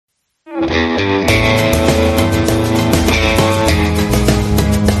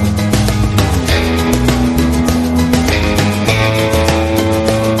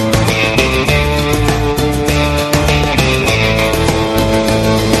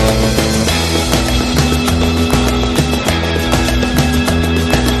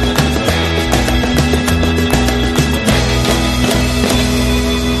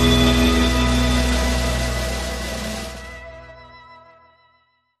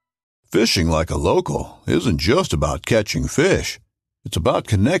Fishing like a local isn't just about catching fish. It's about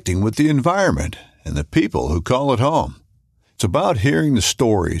connecting with the environment and the people who call it home. It's about hearing the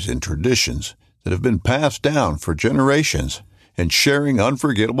stories and traditions that have been passed down for generations and sharing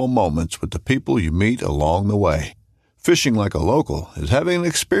unforgettable moments with the people you meet along the way. Fishing like a local is having an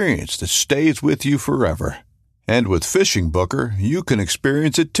experience that stays with you forever. And with Fishing Booker, you can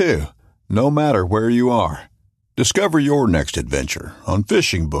experience it too, no matter where you are. Discover your next adventure on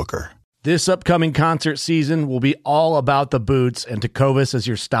Fishing Booker. This upcoming concert season will be all about the boots, and Tecovas is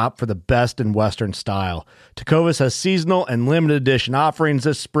your stop for the best in Western style. Tecovas has seasonal and limited edition offerings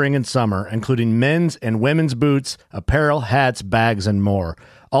this spring and summer, including men's and women's boots, apparel, hats, bags, and more.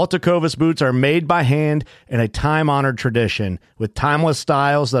 All Tecovas boots are made by hand in a time-honored tradition with timeless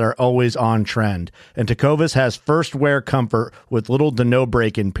styles that are always on trend. And Tecovas has first wear comfort with little to no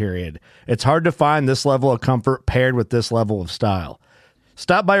break-in period. It's hard to find this level of comfort paired with this level of style.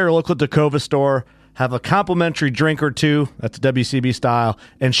 Stop by your local Tecovas store, have a complimentary drink or two, that's WCB style,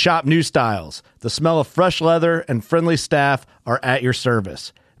 and shop new styles. The smell of fresh leather and friendly staff are at your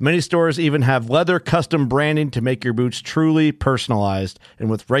service. Many stores even have leather custom branding to make your boots truly personalized. And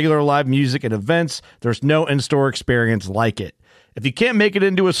with regular live music and events, there's no in-store experience like it. If you can't make it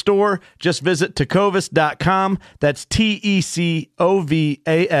into a store, just visit tecovas.com. That's TECOVAS.com.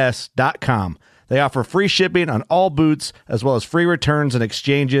 They offer free shipping on all boots, as well as free returns and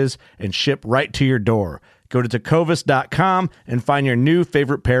exchanges, and ship right to your door. Go to tecovas.com and find your new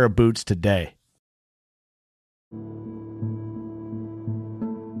favorite pair of boots today.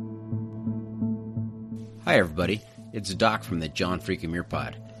 Hi, everybody. It's Doc from the John Freakin' Muir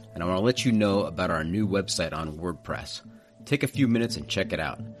Pod, and I want to let you know about our new website on WordPress. Take a few minutes and check it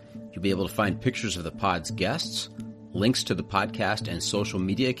out. You'll be able to find pictures of the pod's guests, links to the podcast and social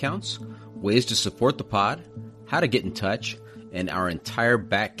media accounts, ways to support the pod, how to get in touch, and our entire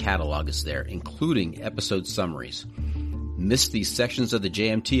back catalog is there, including episode summaries. Missed these sections of the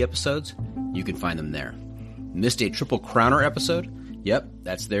JMT episodes? You can find them there. Missed a Triple Crowner episode? Yep,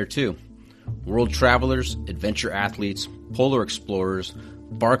 that's there too. World travelers, adventure athletes, polar explorers,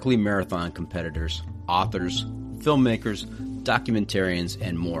 Barkley Marathon competitors, authors, filmmakers, documentarians,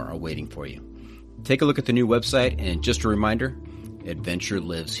 and more are waiting for you. Take a look at the new website, and just a reminder, adventure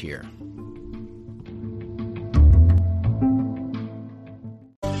lives here.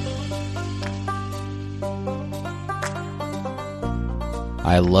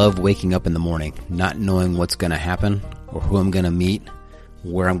 I love waking up in the morning, not knowing what's going to happen, or who I'm going to meet,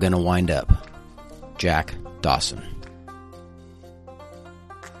 where I'm going to wind up. Jack Dawson.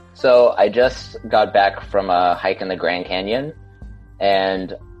 So I just got back from a hike in the Grand Canyon,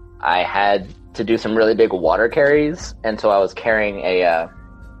 and I had to do some really big water carries, and so I was carrying I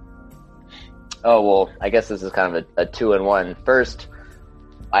guess this is kind of a two-in-one. First,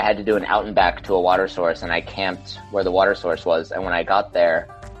 I had to do an out and back to a water source, and I camped where the water source was, and when I got there,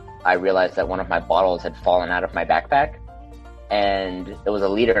 I realized that one of my bottles had fallen out of my backpack, and it was a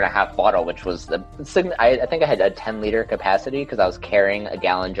 1.5 liter bottle, which was I think I had a 10-liter capacity because I was carrying a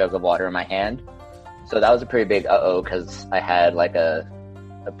gallon jug of water in my hand. So that was a pretty big because I had like a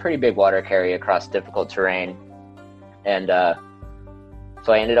pretty big water carry across difficult terrain. And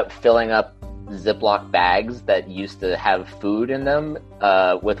so I ended up filling up Ziploc bags that used to have food in them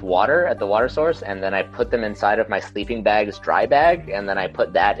with water at the water source, and then I put them inside of my sleeping bag's dry bag, and then I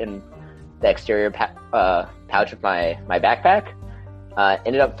put that in the exterior pouch of my backpack.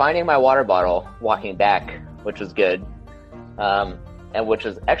 Ended up finding my water bottle walking back, which was good, and which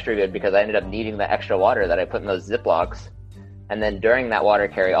was extra good because I ended up needing the extra water that I put in those Ziplocs. And then during that water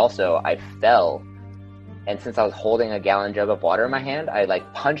carry also, I fell, and since I was holding a gallon jug of water in my hand, I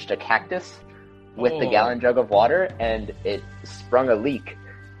like punched a cactus with the gallon jug of water, and it sprung a leak,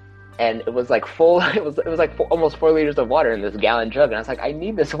 and it was like full. It was like almost 4 liters of water in this gallon jug, and I was like, I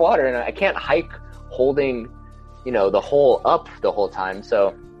need this water, and I can't hike holding, the hole up the whole time.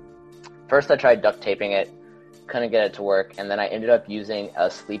 So first I tried duct taping it, couldn't get it to work, and then I ended up using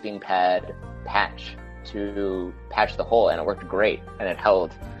a sleeping pad patch to patch the hole, and it worked great, and it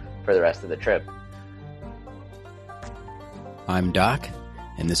held for the rest of the trip. I'm Doc,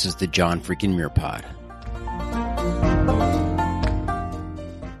 and this is the John Freakin' Muir Pod.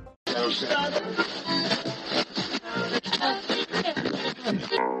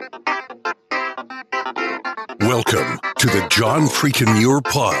 Welcome to the John Freakin' Muir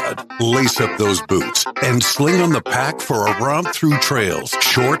Pod. Lace up those boots and sling on the pack for a romp through trails,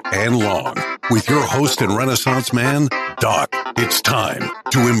 short and long. With your host and Renaissance man, Doc. It's time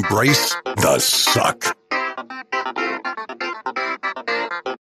to embrace the suck.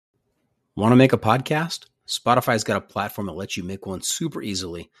 Want to make a podcast? Spotify's got a platform that lets you make one super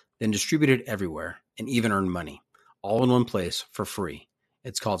easily, then distribute it everywhere and even earn money, all in one place for free.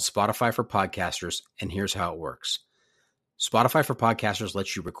 It's called Spotify for Podcasters, and here's how it works. Spotify for Podcasters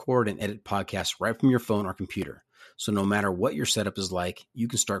lets you record and edit podcasts right from your phone or computer. So no matter what your setup is like, you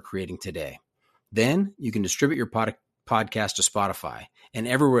can start creating today. Then you can distribute your podcast to Spotify and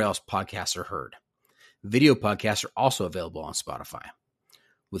everywhere else podcasts are heard. Video podcasts are also available on Spotify.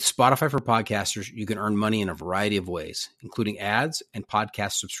 With Spotify for Podcasters, you can earn money in a variety of ways, including ads and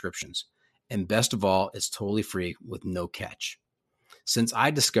podcast subscriptions. And best of all, it's totally free with no catch. Since I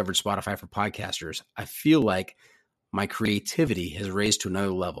discovered Spotify for Podcasters, I feel like my creativity has raised to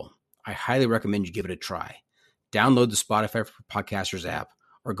another level. I highly recommend you give it a try. Download the Spotify for Podcasters app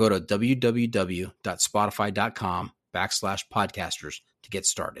or go to www.spotify.com/podcasters to get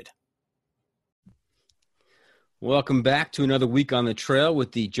started. Welcome back to another week on the trail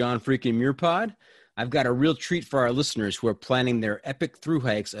with the John Freakin' Muir Pod. I've got a real treat for our listeners who are planning their epic thru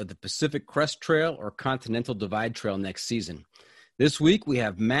hikes of the Pacific Crest Trail or Continental Divide Trail next season. This week, we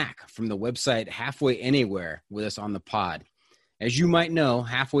have Mac from the website Halfway Anywhere with us on the pod. As you might know,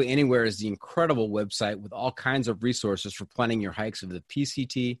 Halfway Anywhere is the incredible website with all kinds of resources for planning your hikes of the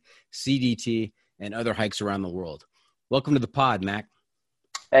PCT, CDT, and other hikes around the world. Welcome to the pod, Mac.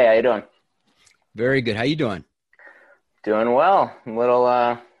 Hey, how you doing? Very good. How you doing? Doing well. I'm a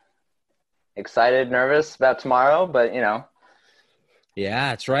little excited, nervous about tomorrow, but you know. Yeah,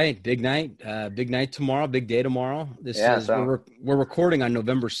 that's right. Big night tomorrow. Big day tomorrow. We're recording on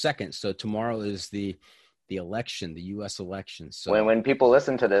November 2nd, so tomorrow is the election, the U.S. election. So when people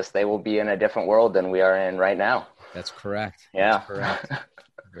listen to this, they will be in a different world than we are in right now. That's correct. Yeah, that's correct.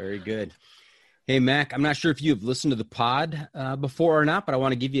 Very good. Hey, Mac, I'm not sure if you've listened to the pod before or not, but I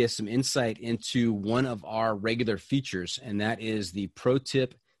want to give you some insight into one of our regular features, and that is the Pro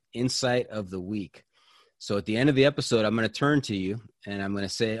Tip Insight of the Week. So at the end of the episode, I'm going to turn to you and I'm going to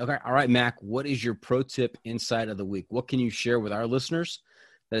say, okay, all right, Mac, what is your Pro Tip Insight of the Week? What can you share with our listeners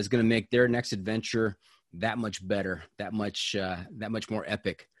that is going to make their next adventure that much better, that much more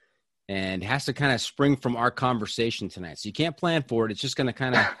epic? And it has to kind of spring from our conversation tonight. So you can't plan for it. It's just going to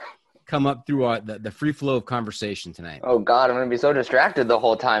kind of come up through the free flow of conversation tonight. Oh God, I'm going to be so distracted the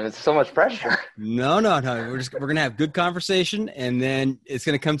whole time. It's so much pressure. No. We're going to have good conversation, and then it's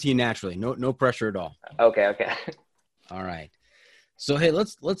going to come to you naturally. No pressure at all. Okay. All right. So hey,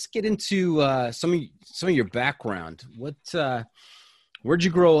 let's get into some of your background. Where'd you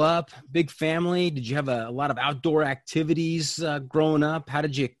grow up? Big family? Did you have a lot of outdoor activities growing up? How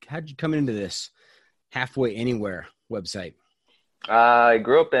did you come into this Halfway Anywhere website? I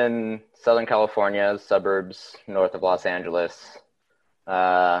grew up in Southern California, suburbs north of Los Angeles.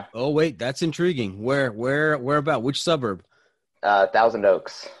 Oh wait, that's intriguing. Where about? Which suburb? Thousand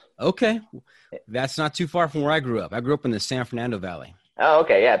Oaks. Okay, that's not too far from where I grew up. I grew up in the San Fernando Valley. Oh,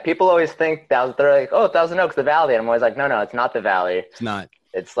 okay, yeah. People always think they're like, oh, Thousand Oaks, the valley. And I'm always like, no, it's not the valley. It's not.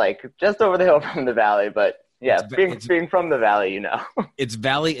 It's like just over the hill from the valley. But yeah, being from the valley, you know. It's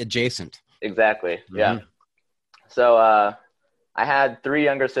valley adjacent. Exactly. Mm-hmm. Yeah. So I had 3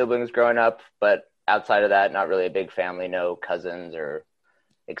 younger siblings growing up, but outside of that, not really a big family, no cousins or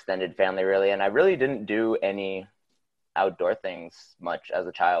extended family really. And I really didn't do any outdoor things much as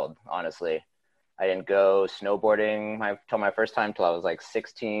a child, honestly. I didn't go snowboarding till my first time till I was like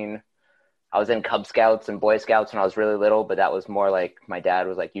 16. I was in Cub Scouts and Boy Scouts when I was really little, but that was more like my dad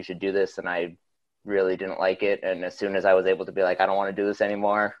was like, you should do this. And I really didn't like it. And as soon as I was able to be like, I don't want to do this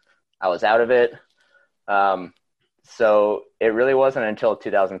anymore, I was out of it. So it really wasn't until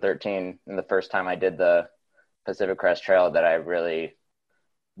 2013 and the first time I did the Pacific Crest Trail that I really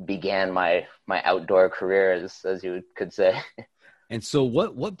began my outdoor career, as you could say. And so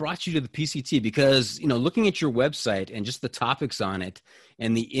what brought you to the PCT? Because, looking at your website and just the topics on it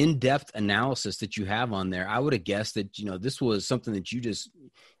and the in-depth analysis that you have on there, I would have guessed that, this was something that you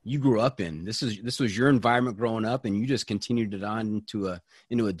grew up in. This was your environment growing up, and you just continued it on into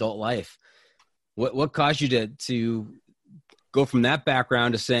adult life. What caused you to go from that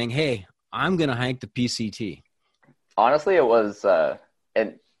background to saying, hey, I'm going to hike the PCT? Honestly, it was,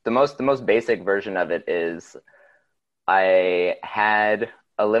 and the most basic version of it is I had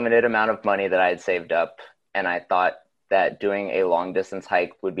a limited amount of money that I had saved up, and I thought that doing a long distance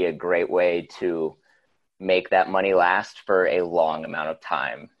hike would be a great way to make that money last for a long amount of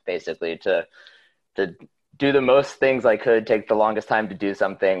time, basically to do the most things I could, take the longest time to do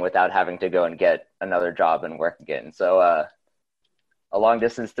something without having to go and get another job and work again. So a long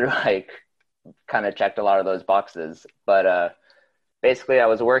distance through hike kind of checked a lot of those boxes. But basically I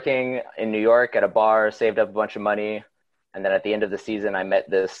was working in New York at a bar, saved up a bunch of money. And then at the end of the season, I met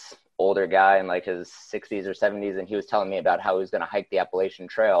this older guy in like his 60s or 70s. And he was telling me about how he was going to hike the Appalachian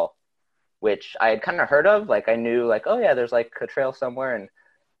Trail, which I had kind of heard of. Like I knew like, oh yeah, there's like a trail somewhere. And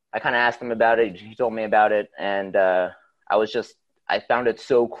I kind of asked him about it. He told me about it. And I found it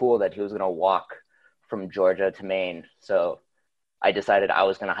so cool that he was going to walk from Georgia to Maine. So I decided I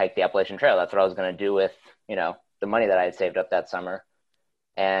was going to hike the Appalachian Trail. That's what I was going to do with, the money that I had saved up that summer.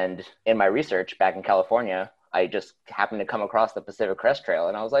 And in my research back in California, I just happened to come across the Pacific Crest Trail.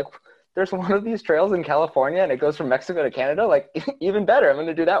 And I was like, there's one of these trails in California and it goes from Mexico to Canada. Like even better. I'm going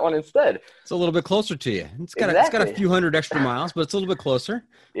to do that one instead. It's a little bit closer to you. It's got a few hundred extra miles, but it's a little bit closer.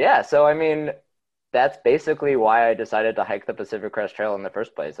 Yeah. So, I mean, that's basically why I decided to hike the Pacific Crest Trail in the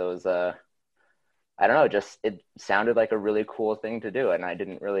first place. It was, I don't know, just, it sounded like a really cool thing to do. And I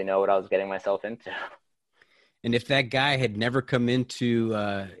didn't really know what I was getting myself into. And if that guy had never come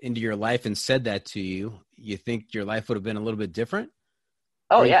into your life and said that to you, you think your life would have been a little bit different?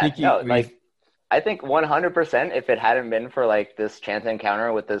 Oh yeah, I think 100%. If it hadn't been for like this chance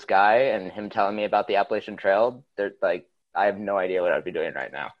encounter with this guy and him telling me about the Appalachian Trail, I have no idea what I'd be doing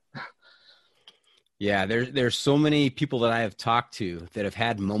right now. Yeah, there's so many people that I have talked to that have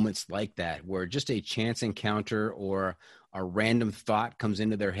had moments like that, where just a chance encounter or a random thought comes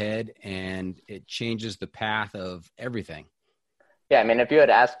into their head and it changes the path of everything. Yeah, I mean, if you had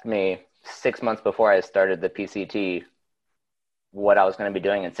asked me 6 months before I started the PCT what I was going to be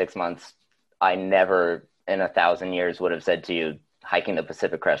doing in 6 months, I never in 1,000 years would have said to you hiking the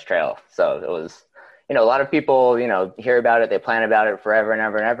Pacific Crest Trail. So it was, a lot of people, hear about it, they plan about it forever and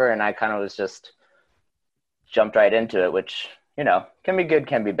ever and ever. And I kind of was just jumped right into it, which, can be good,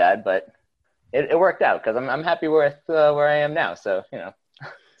 can be bad, but it worked out because I'm happy with where I am now. So,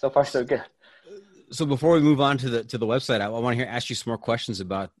 so far so good. So before we move on to the website, I want to ask you some more questions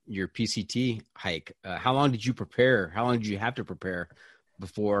about your PCT hike. How long did you prepare? How long did you have to prepare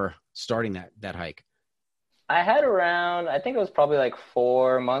before starting that hike? I had around, I think it was probably like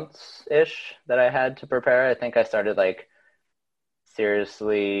 4 months-ish that I had to prepare. I think I started like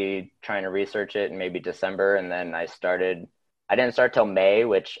seriously trying to research it in maybe December. And then I didn't start till May,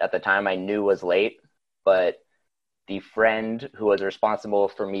 which at the time I knew was late, but the friend who was responsible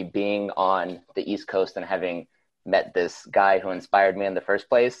for me being on the East Coast and having met this guy who inspired me in the first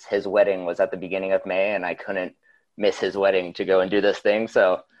place, his wedding was at the beginning of May and I couldn't miss his wedding to go and do this thing.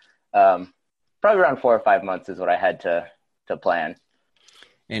 So probably around 4 or 5 months is what I had to plan.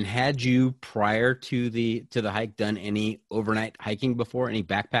 And had you, prior to the hike, done any overnight hiking before, any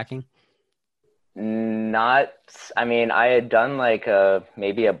backpacking? I had done like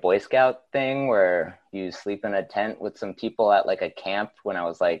maybe a Boy Scout thing where you sleep in a tent with some people at like a camp when I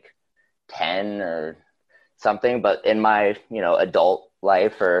was like 10 or something. But in my, adult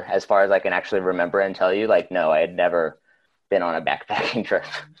life, or as far as I can actually remember and tell you, like, no, I had never been on a backpacking trip.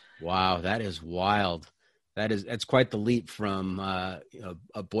 Wow. That is wild. That's quite the leap from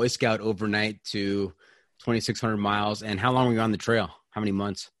a Boy Scout overnight to 2,600 miles. And how long were you on the trail? How many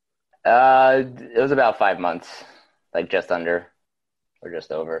months? It was about 5 months, like just under or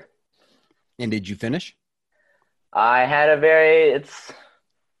just over. And did you finish? I had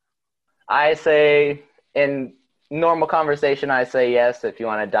I say in normal conversation, I say yes. If you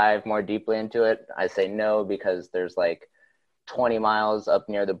want to dive more deeply into it, I say no, because there's like 20 miles up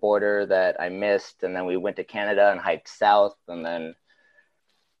near the border that I missed. And then we went to Canada and hiked south. And then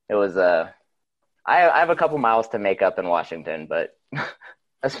it was, I have a couple miles to make up in Washington, but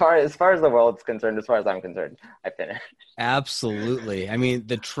As far as the world's concerned, as far as I'm concerned, I finished. Absolutely. I mean,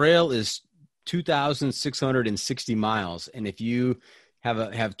 the trail is 2,660 miles. And if you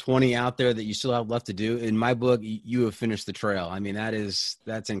have 20 out there that you still have left to do, in my book, you have finished the trail. I mean,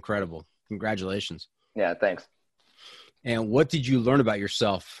 that's incredible. Congratulations. Yeah, thanks. And what did you learn about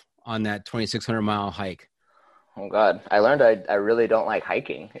yourself on that 2,600 mile hike? Oh God, I learned I really don't like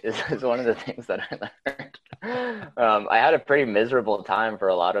hiking is one of the things that I learned. I had a pretty miserable time for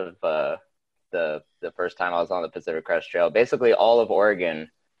a lot of the first time I was on the Pacific Crest Trail. Basically all of Oregon,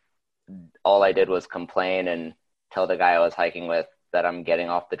 all I did was complain and tell the guy I was hiking with that I'm getting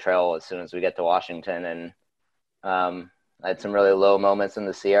off the trail as soon as we get to Washington. And I had some really low moments in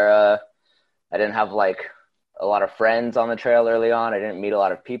the Sierra. I didn't have like a lot of friends on the trail early on. I didn't meet a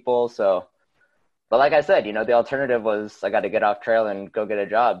lot of people. So But like I said, the alternative was I got to get off trail and go get a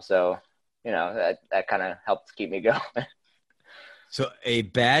job. So, that kind of helped keep me going. So a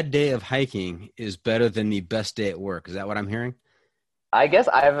bad day of hiking is better than the best day at work. Is that what I'm hearing? I guess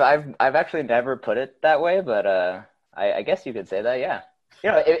I've actually never put it that way, but I guess you could say that. Yeah.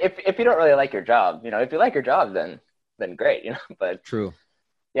 If you don't really like your job, if you like your job, then great, but true.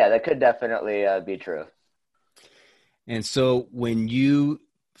 Yeah, that could definitely be true. And so when you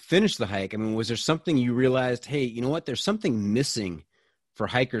finished the hike, I mean, was there something you realized, hey, you know what, there's something missing for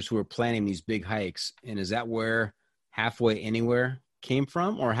hikers who are planning these big hikes? And is that where Halfway Anywhere came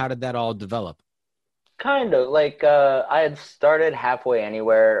from, or how did that all develop? Kind of like I had started Halfway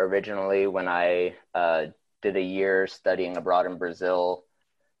Anywhere originally when I did a year studying abroad in Brazil,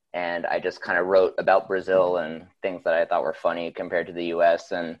 and I just kind of wrote about Brazil and things that I thought were funny compared to the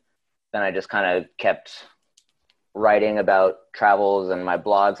US. And then I just kind of kept writing about travels and my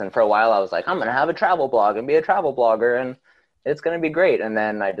blogs. And for a while I was like, I'm going to have a travel blog and be a travel blogger and it's going to be great. And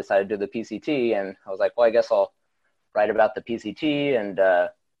then I decided to do the PCT and I was like, well, I guess I'll write about the PCT. And,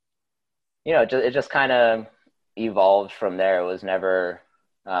 it just kind of evolved from there. It was never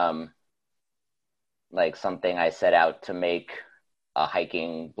like something I set out to make a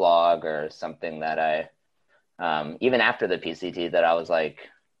hiking blog or something that I, even after the PCT, that I was like,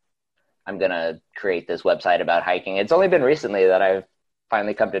 I'm going to create this website about hiking. It's only been recently that I've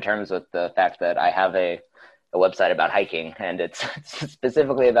finally come to terms with the fact that I have a website about hiking, and it's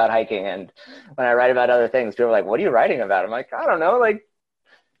specifically about hiking. And when I write about other things, people are like, what are you writing about? I'm like, I don't know, like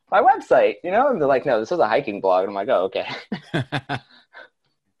my website, And they're like, no, this is a hiking blog. And I'm like, oh, okay.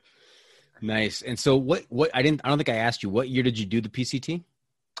 Nice. And so what I don't think I asked you, what year did you do the PCT?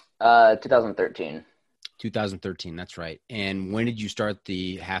 2013. 2013. That's right. And when did you start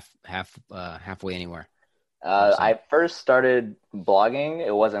the Halfway Anywhere? I first started blogging.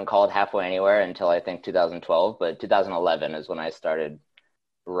 It wasn't called Halfway Anywhere until I think 2012, but 2011 is when I started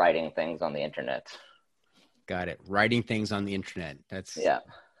writing things on the internet. Got it. Writing things on the internet. Yeah.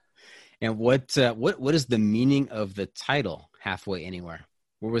 And what is the meaning of the title Halfway Anywhere?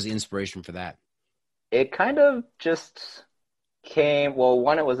 Where was the inspiration for that? It kind of just came, well,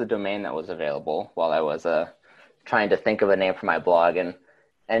 one, it was a domain that was available while I was trying to think of a name for my blog.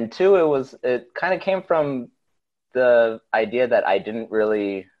 And two, it kind of came from the idea that I didn't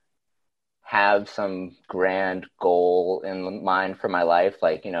really have some grand goal in mind for my life.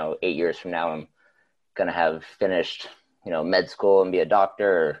 Like, 8 years from now, I'm going to have finished, med school and be a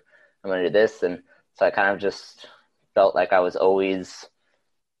doctor, or I'm going to do this. And so I kind of just felt like I was always,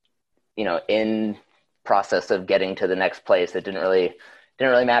 in process of getting to the next place. It didn't really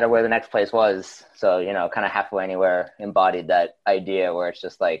matter where the next place was. So, kind of Halfway Anywhere embodied that idea where it's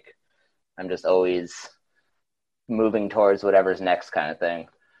just like, I'm just always moving towards whatever's next kind of thing.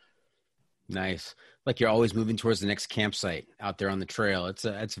 Nice. Like you're always moving towards the next campsite out there on the trail.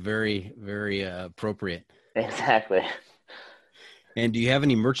 It's very, very appropriate. Exactly. And do you have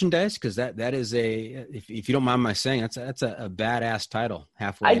any merchandise? Because that is if you don't mind my saying, that's a badass title.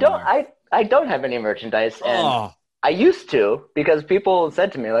 Halfway Anywhere. I don't have any merchandise, and I used to, because people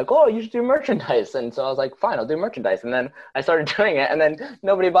said to me like, "Oh, you should do merchandise," and so I was like, "Fine, I'll do merchandise." And then I started doing it, and then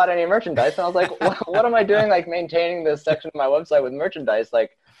nobody bought any merchandise, and I was like, "What am I doing? Like maintaining this section of my website with merchandise?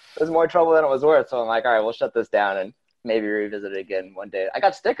 Like, it was more trouble than it was worth." So I'm like, "All right, we'll shut this down and maybe revisit it again one day." I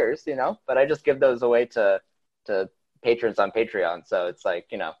got stickers, but I just give those away to patrons on Patreon. So it's like,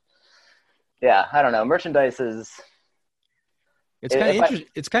 yeah, I don't know. Merchandise is. It's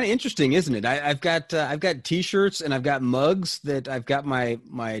kind of interesting, isn't it? I've got T-shirts and I've got mugs that I've got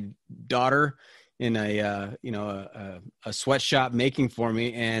my daughter in a sweatshop making for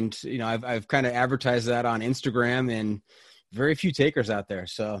me, and I've kind of advertised that on Instagram, and very few takers out there.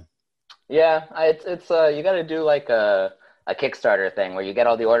 So yeah, it's you got to do like a Kickstarter thing where you get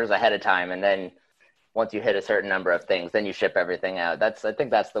all the orders ahead of time, and then once you hit a certain number of things, then you ship everything out. I think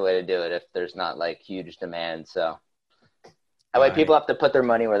that's the way to do it if there's not like huge demand. So that way people have to put their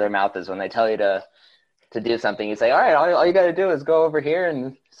money where their mouth is when they tell you to do something. You say, all right, all you got to do is go over here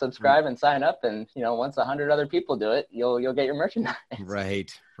and subscribe and sign up. And, once 100 other people do it, you'll get your merchandise. Right.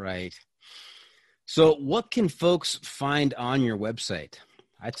 So what can folks find on your website?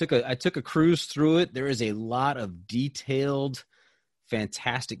 I took a cruise through it. There is a lot of detailed,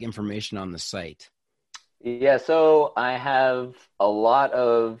 fantastic information on the site. Yeah, so I have a lot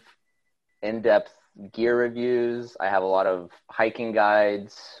of in-depth gear reviews. I have a lot of hiking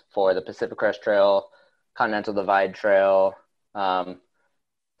guides for the Pacific Crest Trail, Continental Divide Trail, some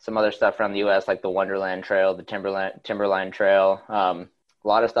other stuff around the U.S. like the Wonderland Trail, the Timberline Trail, a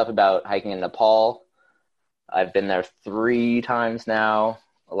lot of stuff about hiking in Nepal. I've been there 3 times now.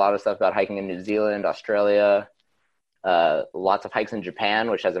 a lot of stuff about hiking in New Zealand, Australia, lots of hikes in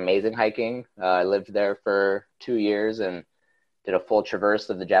Japan, which has amazing hiking. I lived there for 2 years and did a full traverse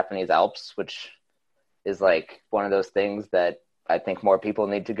of the Japanese Alps, which is like one of those things that I think more people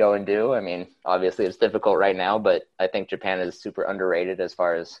need to go and do. I mean, obviously it's difficult right now, but I think Japan is super underrated as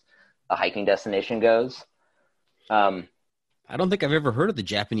far as a hiking destination goes. I don't think I've ever heard of the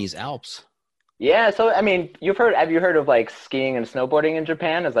Japanese Alps. Yeah, so I mean, have you heard of like skiing and snowboarding in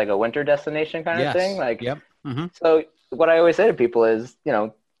Japan as like a winter destination kind of thing? Like, yep. Mm-hmm. So what I always say to people is,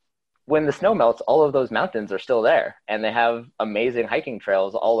 when the snow melts, all of those mountains are still there, and they have amazing hiking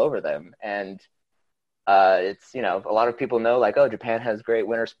trails all over them. And it's, a lot of people know like, oh, Japan has great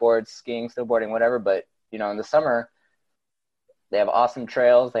winter sports, skiing, snowboarding, whatever. But, in the summer, they have awesome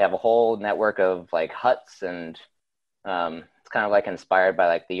trails. They have a whole network of like huts, and it's kind of like inspired by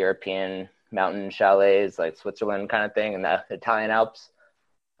like the European mountain chalets, like Switzerland kind of thing, and the Italian Alps.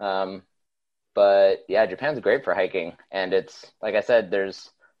 But yeah, Japan's great for hiking. And it's, like I said, there's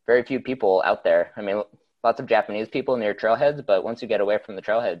very few people out there. I mean, lots of Japanese people near trailheads, but once you get away from the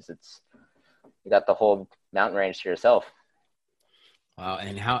trailheads, you got the whole mountain range to yourself. Wow.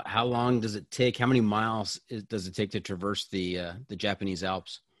 And how long does it take? How many miles does it take to traverse the Japanese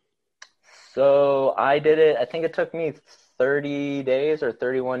Alps? So I did it, I think it took me 30 days or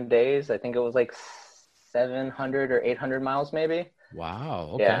 31 days. I think it was like 700 or 800 miles maybe.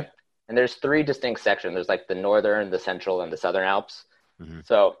 Wow. Okay. Yeah. And there's 3 distinct sections. There's like the northern, the central, and the southern Alps. Mm-hmm.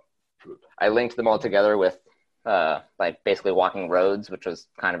 So I linked them all together with like basically walking roads, which was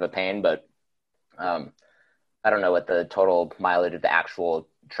kind of a pain, but I don't know what the total mileage of the actual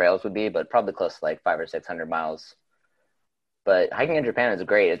trails would be, but probably close to like 500 or 600 miles. But hiking in Japan is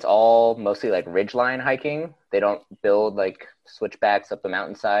great. It's all mostly like ridgeline hiking. They don't build like switchbacks up the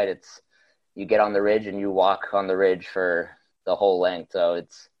mountainside. You get on the ridge and you walk on the ridge for the whole length. So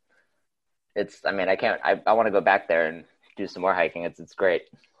I mean, I want to go back there and do some more hiking. It's great.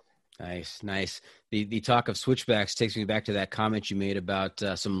 Nice. The talk of switchbacks takes me back to that comment you made about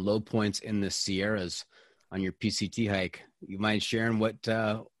some low points in the Sierras on your PCT hike. You mind sharing what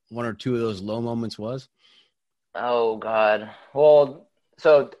 1 or 2 of those low moments was? Oh God. Well,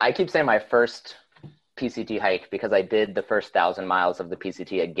 so I keep saying my first PCT hike because I did the first 1,000 miles of the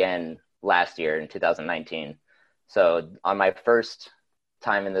PCT again last year in 2019. So on my first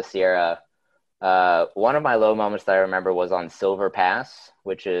time in the Sierra, one of my low moments that I remember was on Silver Pass,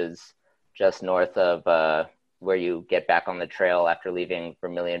 which is just north of where you get back on the trail after leaving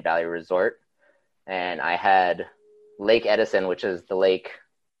Vermilion Valley Resort. And I had Lake Edison, which is the lake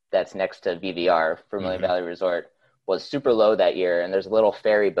that's next to VVR, Vermilion mm-hmm. Valley Resort, was super low that year. And there's a little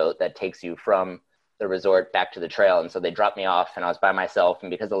ferry boat that takes you from the resort back to the trail. And so they dropped me off and I was by myself. And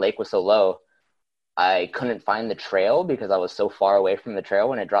because the lake was so low, I couldn't find the trail because I was so far away from the trail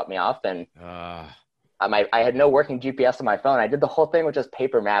when it dropped me off. And I had no working GPS on my phone. I did the whole thing with just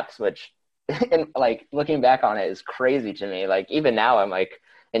paper maps, which and like looking back on it is crazy to me. Like even now I'm like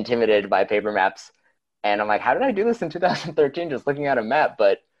intimidated by paper maps. And I'm like, how did I do this in 2013? Just looking at a map.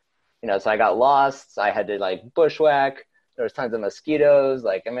 But, so I got lost. I had to like bushwhack. There was tons of mosquitoes.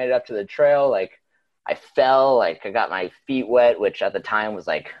 Like I made it up to the trail. Like I fell, like I got my feet wet, which at the time was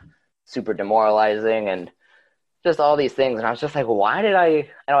like super demoralizing and just all these things. And I was just like, why did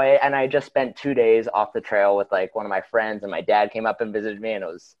and I just spent 2 days off the trail with like one of my friends, and my dad came up and visited me, and it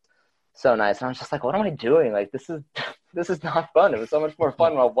was so nice. And I was just like, what am I doing? Like, this is not fun. It was so much more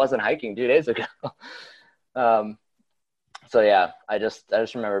fun when I wasn't hiking 2 days ago. So yeah, I just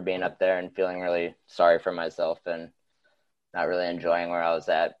remember being up there and feeling really sorry for myself and not really enjoying where I was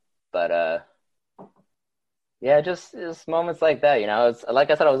at. But, yeah, just moments like that, it's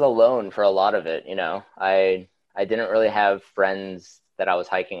like I said, I was alone for a lot of it. I didn't really have friends that I was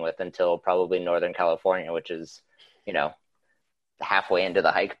hiking with until probably Northern California, which is, halfway into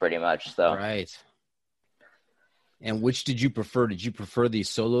the hike pretty much. So, right. And which did you prefer? Did you prefer the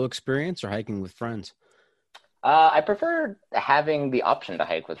solo experience or hiking with friends? I prefer having the option to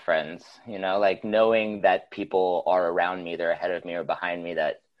hike with friends, like knowing that people are around me, they're ahead of me or behind me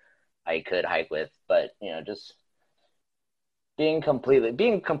that I could hike with. But, just being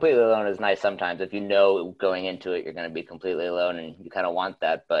completely alone is nice sometimes. If going into it, you're going to be completely alone and you kind of want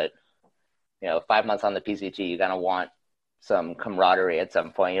that. But, 5 months on the PCT, you kind of want some camaraderie at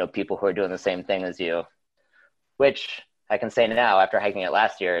some point, people who are doing the same thing as you, which I can say now after hiking it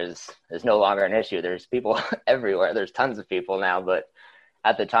last year is no longer an issue. There's people everywhere. There's tons of people now, but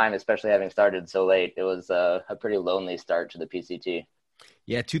at the time, especially having started so late, it was a pretty lonely start to the PCT.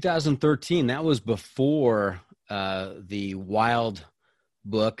 Yeah, 2013, that was before the Wild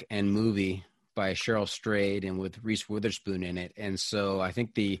book and movie by Cheryl Strayed and with Reese Witherspoon in it. And so I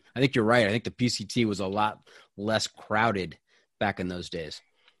think you're right. I think the PCT was a lot less crowded back in those days.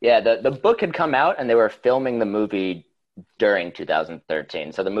 Yeah, the book had come out and they were filming the movie during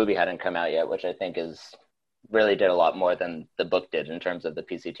 2013. So the movie hadn't come out yet, which I think really did a lot more than the book did in terms of the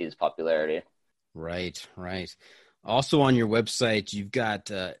PCT's popularity. Right. Also on your website, you've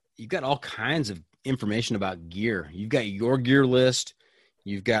got all kinds of information about gear. You've got your gear list.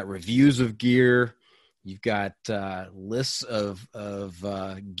 You've got reviews of gear. You've got lists of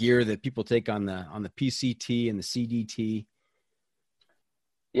gear that people take on the PCT and the CDT.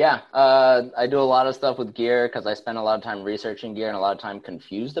 Yeah, I do a lot of stuff with gear because I spend a lot of time researching gear and a lot of time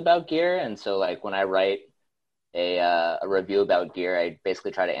confused about gear. And so like when I write a review about gear, I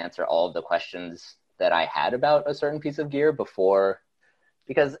basically try to answer all of the questions that I had about a certain piece of gear before,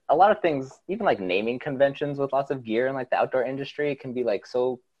 because a lot of things, even like naming conventions with lots of gear in like the outdoor industry can be like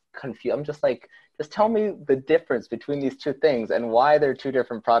so confused. I'm just like, just tell me the difference between these two things and why they're two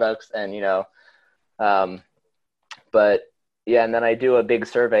different products. And, but yeah, and then I do a big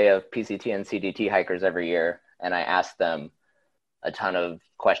survey of PCT and CDT hikers every year, and I ask them a ton of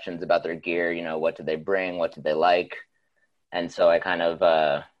questions about their gear. What did they bring? What did they like? And so I kind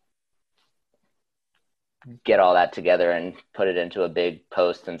of get all that together and put it into a big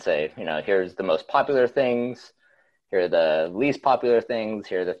post and say, here's the most popular things. Here are the least popular things.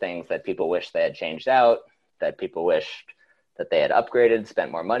 Here are the things that people wish they had changed out, that people wished that they had upgraded,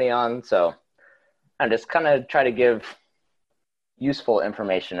 spent more money on. So I just kind of try to give useful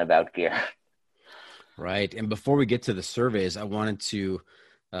information about gear. Right. And before we get to the surveys, I wanted to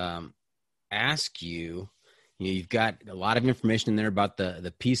ask you, you've got a lot of information in there about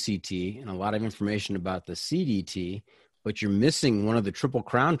the PCT and a lot of information about the CDT, but you're missing one of the Triple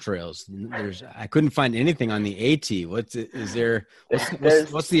Crown trails. I couldn't find anything on the AT. What's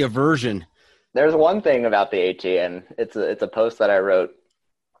the aversion? There's one thing about the AT, and it's a post that I wrote.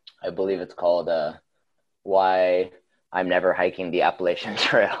 I believe it's called Why I'm Never Hiking the Appalachian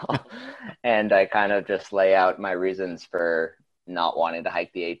Trail. And I kind of just lay out my reasons for not wanting to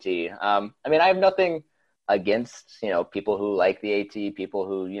hike the AT. I have nothing against, people who like the AT, people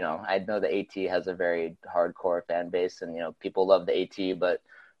who, I know the AT has a very hardcore fan base and, people love the AT, but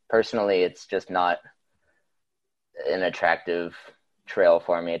personally, it's just not an attractive trail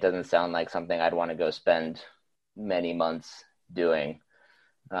for me. It doesn't sound like something I'd want to go spend many months doing.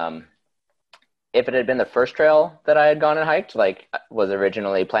 If it had been the first trail that I had gone and hiked, like was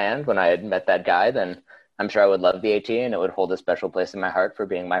originally planned when I had met that guy, then I'm sure I would love the AT and it would hold a special place in my heart for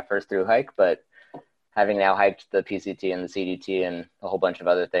being my first through hike. But having now hiked the PCT and the CDT and a whole bunch of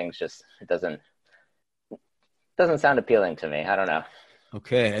other things, it doesn't sound appealing to me. I don't know.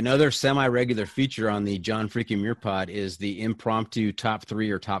 Okay. Another semi-regular feature on the John Freaking Muir Pod is the impromptu top 3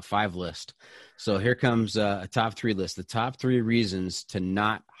 or top 5 list. So here comes a top 3 list, the top 3 reasons to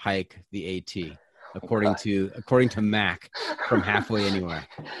not hike the AT, according to Mac from Halfway Anywhere.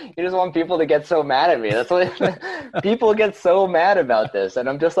 You just want people to get so mad at me. That's what people get so mad about this. And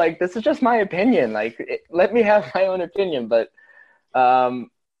I'm just like, this is just my opinion. Like, let me have my own opinion. But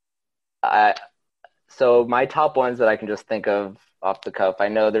so my top ones that I can just think of off the cuff, I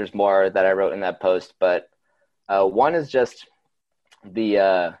know there's more that I wrote in that post, but one is just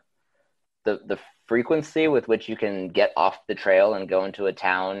the frequency with which you can get off the trail and go into a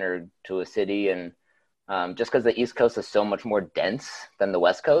town or to a city. And just because the East Coast is so much more dense than the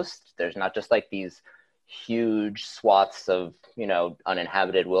West Coast, there's not just like these huge swaths of,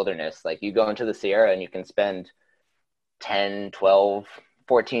 uninhabited wilderness. Like you go into the Sierra and you can spend 10, 12,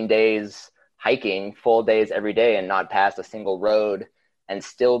 14 days hiking, full days every day, and not pass a single road and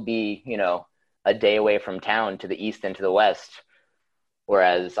still be, a day away from town to the east and to the west.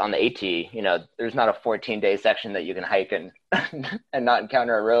 Whereas on the AT, there's not a 14-day section that you can hike and and not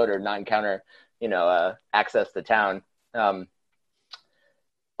encounter a road or not encounter, access to town.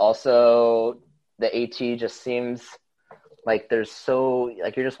 Also, the AT just seems like you're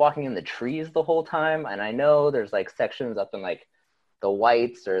just walking in the trees the whole time. And I know there's like sections up in like the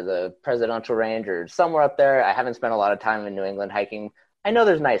Whites or the Presidential Range or somewhere up there. I haven't spent a lot of time in New England hiking. I know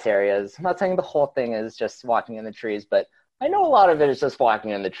there's nice areas. I'm not saying the whole thing is just walking in the trees, but I know a lot of it is just walking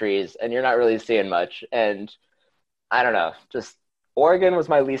in the trees and you're not really seeing much. And I don't know, just Oregon was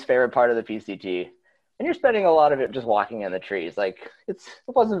my least favorite part of the PCT. And you're spending a lot of it just walking in the trees. Like it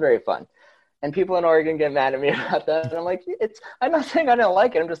wasn't very fun. And people in Oregon get mad at me about that. And I'm like, I'm not saying I didn't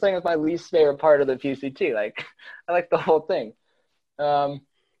like it. I'm just saying it's my least favorite part of the PCT. Like I like the whole thing. And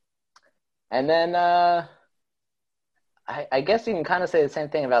then I guess you can kind of say the same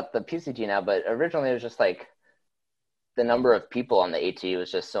thing about the PCT now, but originally it was just like the number of people on the AT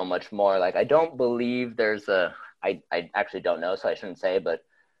was just so much more. Like, I don't believe I actually don't know, so I shouldn't say, but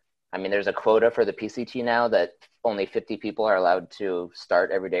I mean, there's a quota for the PCT now that only 50 people are allowed to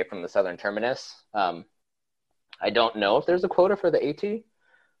start every day from the southern terminus. I don't know if there's a quota for the AT,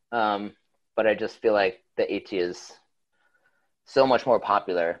 but I just feel like the AT is so much more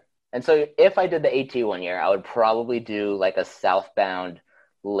popular. And so if I did the AT one year, I would probably do like a southbound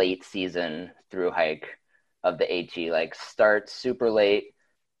late season through hike of the AT, like start super late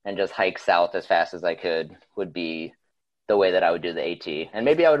and just hike south as fast as I could would be the way that I would do the AT. And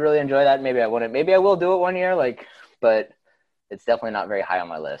maybe I would really enjoy that. Maybe I wouldn't. Maybe I will do it one year, but it's definitely not very high on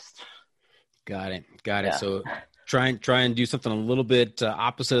my list. Got it. So try and do something a little bit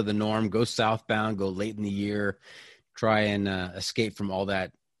opposite of the norm. Go southbound, go late in the year, try and escape from all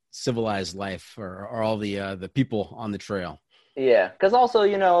that civilized life or all the people on the trail. Yeah, because also,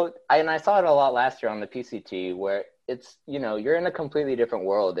 I saw it a lot last year on the PCT where it's, you're in a completely different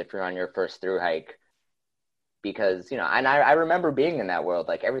world if you're on your first through hike. Because, and I remember being in that world,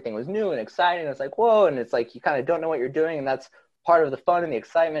 like everything was new and exciting. It's like, whoa. And it's like, you kind of don't know what you're doing. And that's part of the fun and the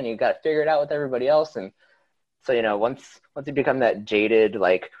excitement. You got to figure it out with everybody else. And so, once you become that jaded,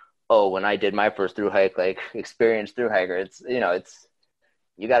 like, oh, when I did my first through hike, like experienced through hiker, it's,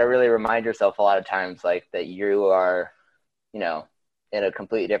 you got to really remind yourself a lot of times, like that you are, in a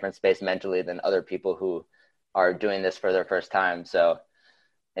completely different space mentally than other people who are doing this for their first time. So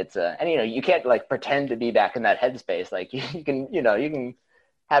it's and you can't like pretend to be back in that headspace. Like you can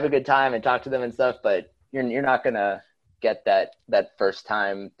have a good time and talk to them and stuff, but you're not gonna get that first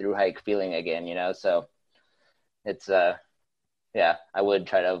time through hike feeling again, So it's I would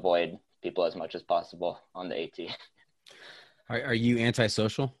try to avoid people as much as possible on the AT. Are you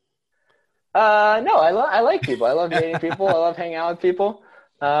antisocial? No, I like people. I love meeting people. I love hanging out with people.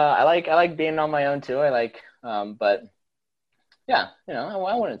 I like being on my own too. I like, but yeah,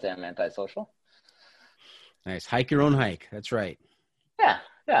 I wouldn't say I'm antisocial. Nice. Hike your own hike. That's right. Yeah.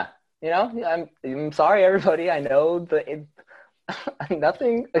 I'm sorry, everybody. I know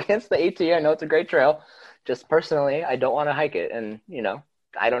nothing against the AT. I know it's a great trail. Just personally, I don't want to hike it. And,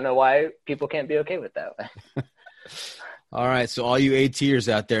 I don't know why people can't be okay with that. All right. So all you ATers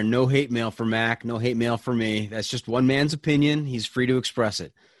out there, no hate mail for Mac, no hate mail for me. That's just one man's opinion. He's free to express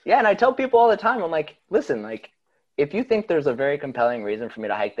it. Yeah. And I tell people all the time, I'm like, listen, like, if you think there's a very compelling reason for me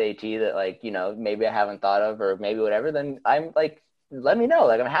to hike the AT that like, maybe I haven't thought of or maybe whatever, then I'm like, let me know.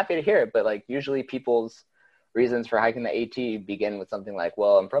 Like, I'm happy to hear it. But like, usually people's reasons for hiking the AT begin with something like,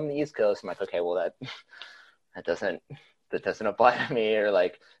 well, I'm from the East Coast. I'm like, okay, well that doesn't apply to me. Or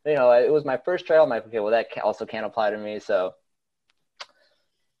like, it was my first trail. I'm like, okay, well that also can't apply to me. So,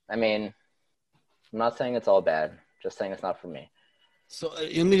 I mean, I'm not saying it's all bad, just saying it's not for me. So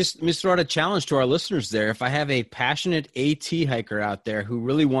let me just throw out a challenge to our listeners there. If I have a passionate AT hiker out there who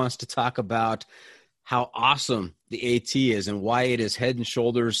really wants to talk about how awesome the AT is and why it is head and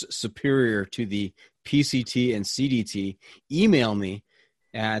shoulders superior to the PCT and CDT, email me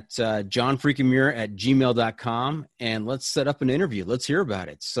at johnfreakinmuir@gmail.com and let's set up an interview. Let's hear about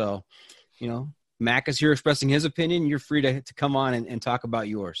it. So, Mac is here expressing his opinion. You're free to come on and talk about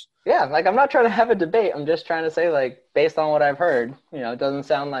yours. Yeah, like I'm not trying to have a debate. I'm just trying to say, like, based on what I've heard, it doesn't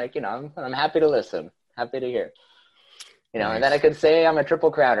sound like, I'm happy to listen, happy to hear. Nice. And then I could say I'm a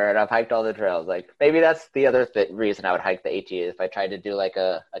triple crowner and I've hiked all the trails. Like maybe that's the other reason I would hike the AT. If I tried to do like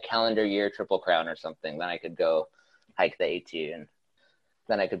a calendar year triple crown or something, then I could go hike the AT and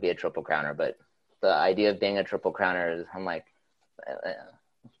then I could be a triple crowner. But the idea of being a triple crowner is, I'm like,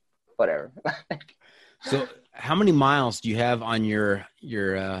 whatever. So how many miles do you have on your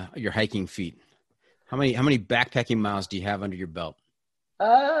hiking feet? How many backpacking miles do you have under your belt?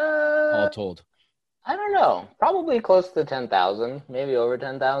 All told. I don't know. Probably close to 10,000, maybe over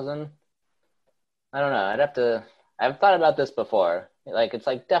 10,000. I don't know. I've thought about this before. Like, it's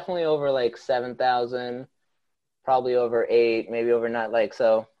like definitely over like 7,000, probably over 8, maybe over 9. Like,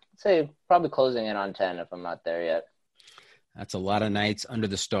 so I'd say probably closing in on 10 if I'm not there yet. That's a lot of nights under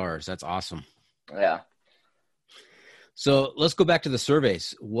the stars. That's awesome. Yeah. So let's go back to the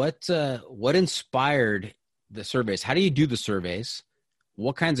surveys. What inspired the surveys? How do you do the surveys?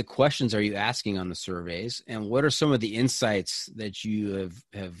 What kinds of questions are you asking on the surveys? And what are some of the insights that you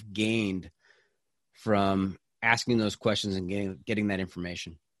have gained from asking those questions and getting that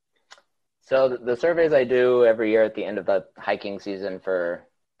information? So the surveys I do every year at the end of the hiking season for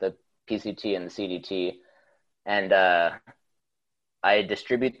the PCT and the CDT, and I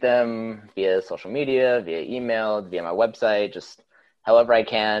distribute them via social media, via email, via my website, just however I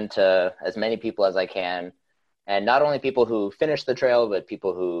can to as many people as I can. And not only people who finished the trail, but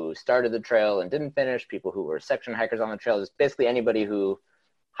people who started the trail and didn't finish, people who were section hikers on the trail, just basically anybody who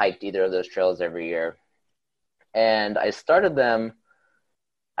hiked either of those trails every year. And I started in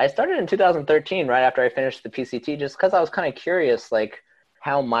 2013, right after I finished the PCT, just because I was kind of curious, like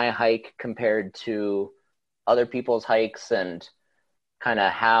how my hike compared to other people's hikes and kind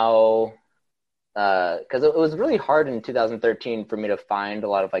of how, because it was really hard in 2013 for me to find a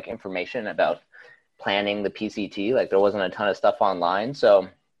lot of like information about planning the PCT. Like there wasn't a ton of stuff online. So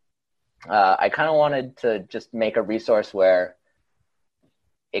I kind of wanted to just make a resource where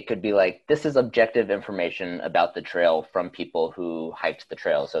it could be like, this is objective information about the trail from people who hiked the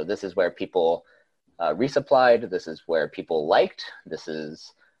trail. So this is where people resupplied. This is where people liked. This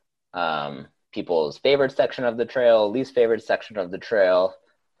is people's favorite section of the trail, least favorite section of the trail.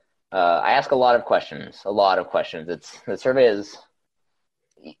 I ask a lot of questions. The survey is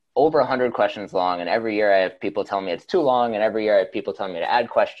over 100 questions long, and every year I have people tell me it's too long, and every year I have people telling me to add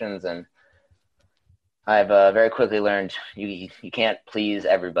questions, and I've very quickly learned you can't please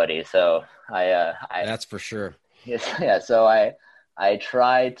everybody. So I that's for sure. Yeah. So I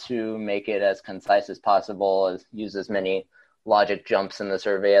try to make it as concise as possible, as use as many logic jumps in the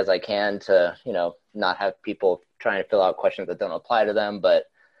survey as I can to, not have people trying to fill out questions that don't apply to them. But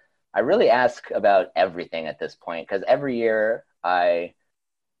I really ask about everything at this point, because every year I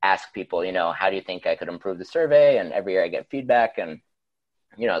ask people, how do you think I could improve the survey? And every year I get feedback. And,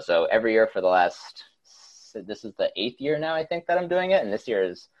 so every year for the last, this is the 8th year now, I think, that I'm doing it. And this year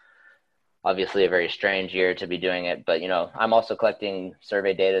is obviously a very strange year to be doing it. But, I'm also collecting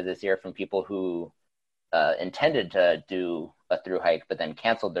survey data this year from people who intended to do a through hike, but then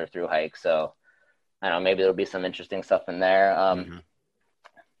canceled their through hike. So I don't know, maybe there'll be some interesting stuff in there.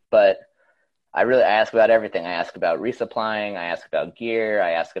 But I ask about everything. I ask about resupplying. I ask about gear.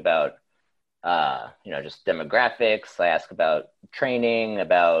 I ask about, just demographics. I ask about training,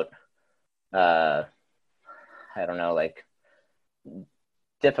 about, I don't know, like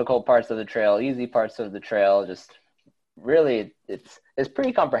difficult parts of the trail, easy parts of the trail. Just really, it's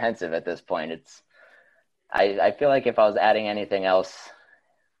pretty comprehensive at this point. I feel like if I was adding anything else,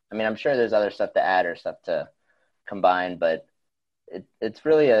 I mean, I'm sure there's other stuff to add or stuff to combine, but it's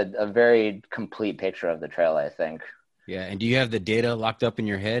really a very complete picture of the trail, I think. Yeah. And do you have the data locked up in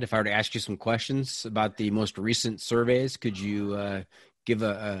your head? If I were to ask you some questions about the most recent surveys, could you give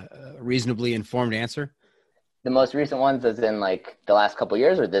a reasonably informed answer? The most recent ones is in like the last couple of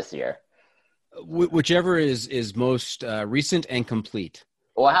years or this year? Whichever is most recent and complete.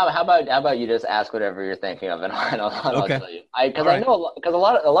 Well, how about you just ask whatever you're thinking of, and I'll Okay. tell you. Because I know a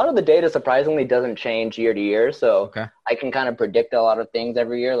lot of the data surprisingly doesn't change year to year, so Okay. I can kind of predict a lot of things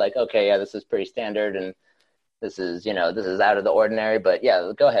every year. Like, okay, yeah, this is pretty standard, and this is out of the ordinary. But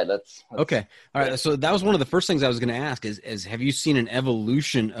yeah, go ahead. Let's Okay. All right. So that was one of the first things I was going to ask is have you seen an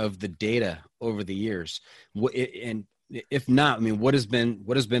evolution of the data over the years? And if not, I mean, what has been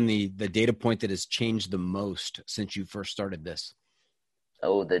the data point that has changed the most since you first started this?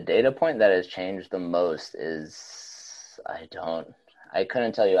 Oh, the data point that has changed the most is I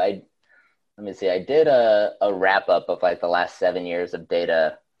couldn't tell you. Let me see. I did a wrap up of like the last 7 years of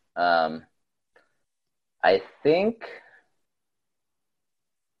data. I think,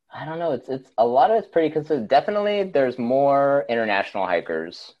 I don't know. It's a lot of it's pretty consistent. Definitely, there's more international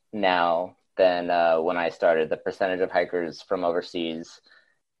hikers now than when I started. The percentage of hikers from overseas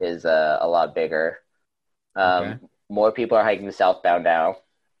is a lot bigger. Okay. More people are hiking southbound now,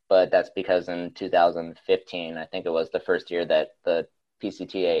 but that's because in 2015, I think it was the first year that the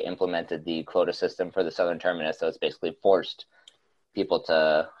PCTA implemented the quota system for the southern terminus. So it's basically forced people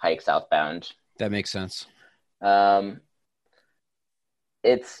to hike southbound. That makes sense.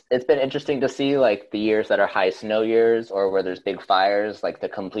 It's been interesting to see like the years that are high snow years or where there's big fires, like the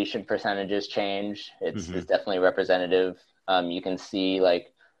completion percentages change. It's definitely representative. You can see like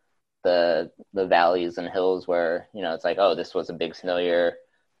the valleys and hills where, it's like, oh, this was a big snow year.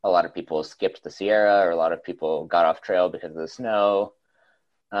 A lot of people skipped the Sierra, or a lot of people got off trail because of the snow.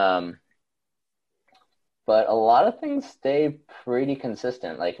 But a lot of things stay pretty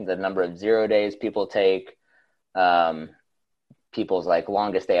consistent, like the number of 0 days people take. People's like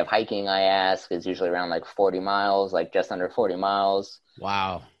longest day of hiking, I ask, is usually around like 40 miles, like just under 40 miles.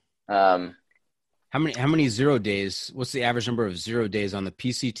 Wow. How many 0 days? What's the average number of 0 days on the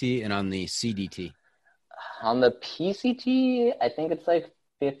PCT and on the CDT? On the PCT, I think it's like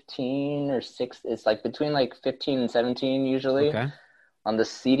 15 or 6. It's like between like 15 and 17 usually. Okay. On the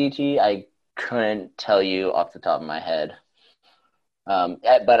CDT, I couldn't tell you off the top of my head.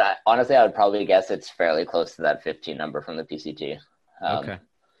 But honestly, I would probably guess it's fairly close to that 15 number from the PCT. Okay.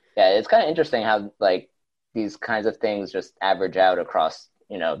 Yeah, it's kind of interesting how like these kinds of things just average out across,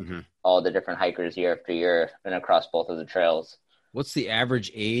 Mm-hmm. all the different hikers year after year and across both of the trails. What's the average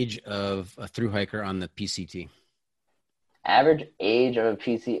age of a thru hiker on the PCT? Average age of a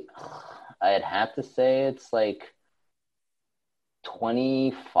PC, I'd have to say it's like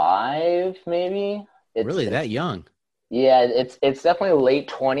 25, maybe. Really, that young? Yeah, it's definitely late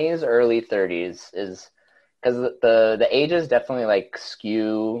 20s, early 30s is because the ages definitely like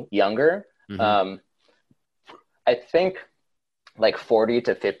skew younger. Mm-hmm. I think like 40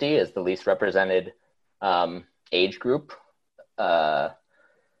 to 50 is the least represented age group. But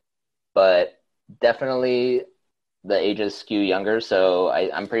definitely the ages skew younger. So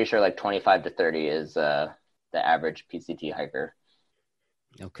I'm pretty sure like 25 to 30 is the average PCT hiker.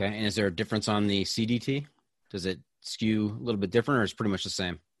 Okay. And is there a difference on the CDT? Does it skew a little bit different, or is it pretty much the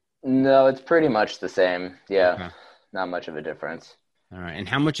same? No, it's pretty much the same. Yeah. Okay. Not much of a difference. All right. And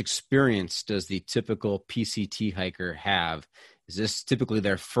how much experience does the typical PCT hiker have? Is this typically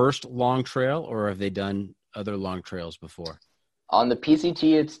their first long trail, or have they done other long trails before? On the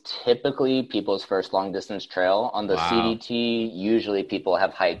PCT, it's typically people's first long distance trail. On the Wow. CDT, usually people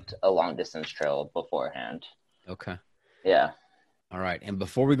have hiked a long distance trail beforehand. Okay. Yeah. All right. And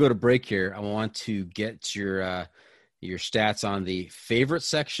before we go to break here, I want to get your stats on the favorite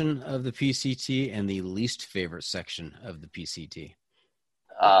section of the PCT and the least favorite section of the PCT.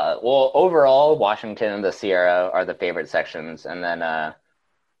 Well, overall, Washington and the Sierra are the favorite sections. And then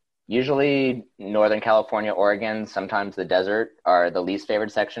usually Northern California, Oregon, sometimes the desert are the least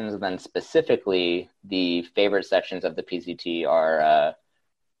favorite sections. And then specifically the favorite sections of the PCT are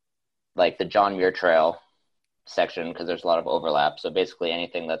like the John Muir Trail section, because there's a lot of overlap. So basically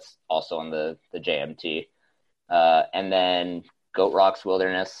anything that's also on the JMT. And then Goat Rocks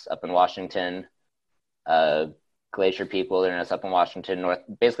Wilderness up in Washington, Glacier Peak Wilderness up in Washington,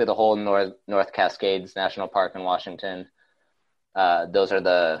 basically the whole North Cascades National Park in Washington. Those are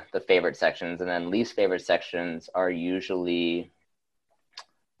the favorite sections. And then least favorite sections are usually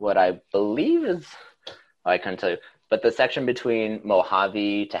what I believe is, I couldn't tell you, but the section between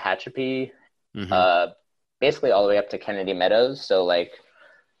Mojave, Tehachapi, Mm-hmm. basically all the way up to Kennedy Meadows. So like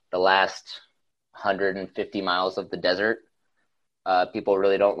the last 150 miles of the desert, people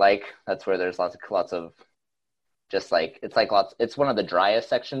really don't like. That's where there's lots of just like, it's one of the driest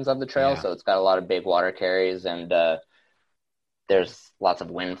sections of the trail. Yeah. So it's got a lot of big water carries, and there's lots of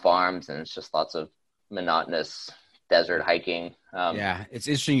wind farms, and it's just lots of monotonous desert hiking. Yeah, it's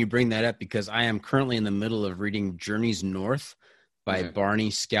interesting you bring that up, because I am currently in the middle of reading Journeys North by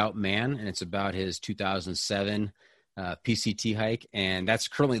Barney Scout Mann, and it's about his 2007 PCT hike, and that's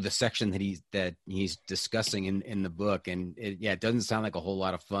currently the section that he's discussing in the book. And it doesn't sound like a whole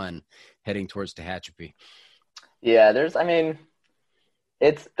lot of fun heading towards Tehachapi. Yeah,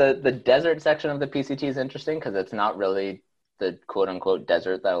 it's the desert section of the PCT is interesting because it's not really the quote unquote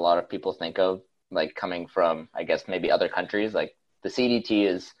desert that a lot of people think of, like coming from, I guess, maybe other countries. Like the CDT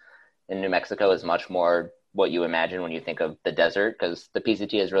is in New Mexico is much more what you imagine when you think of the desert, because the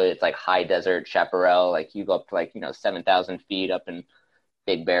PCT is really, it's like high desert chaparral. Like you go up to like, 7,000 feet up in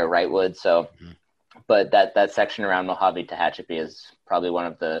Big Bear, Wrightwood. So, but that section around Mojave, Tehachapi is probably one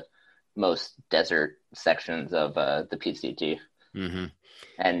of the most desert sections of the PCT. Mm-hmm.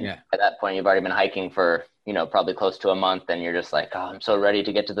 And at that point, you've already been hiking for, probably close to a month, and you're just like, oh, I'm so ready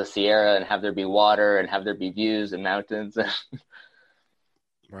to get to the Sierra and have there be water and have there be views and mountains.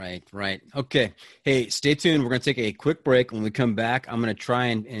 Right. Okay. Hey, stay tuned. We're going to take a quick break. When we come back, I'm going to try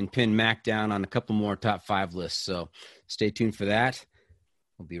and pin Mac down on a couple more top 5 lists. So stay tuned for that.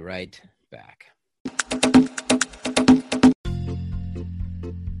 We'll be right back.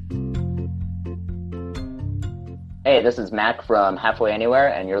 Hey, this is Mac from Halfway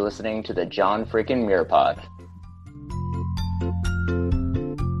Anywhere, and you're listening to the John freaking Muir Pod.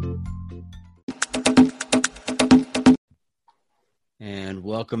 And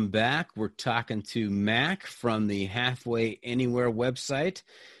welcome back. We're talking to Mac from the Halfway Anywhere website,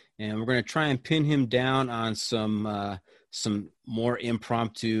 and we're going to try and pin him down on some more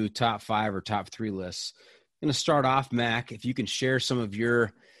impromptu top 5 or top 3 lists. I'm going to start off, Mac, if you can share some of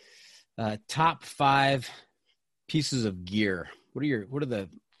your top 5 pieces of gear. What are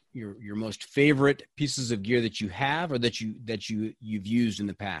your most favorite pieces of gear that you have, or that you've used in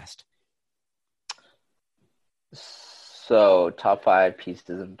the past? So, top 5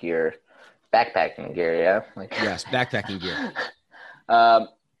 pieces of gear, backpacking gear, yeah. Yes, backpacking gear.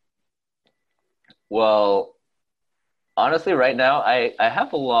 Well, honestly, right now I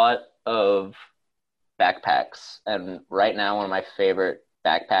have a lot of backpacks, and right now one of my favorite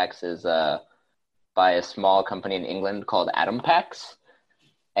backpacks is by a small company in England called Atom Packs,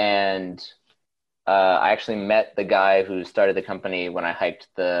 and I actually met the guy who started the company when I hiked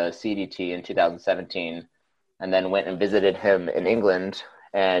the CDT in 2017, and then went and visited him in England,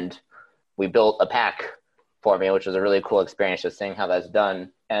 and we built a pack for me, which was a really cool experience, just seeing how that's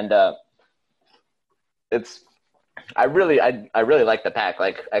done. And it's I really like the pack.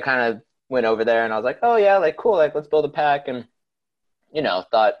 Like, I kind of went over there and I was like, oh yeah, like cool, like let's build a pack, and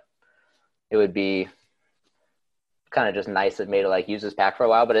thought it would be kind of just nice of me to like use this pack for a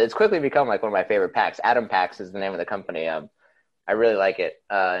while. But it's quickly become like one of my favorite packs. Atom Packs is the name of the company. I really like it.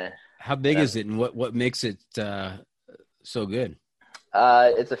 How big is it, and what makes it so good?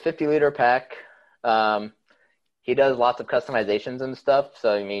 It's a 50-liter pack. He does lots of customizations and stuff.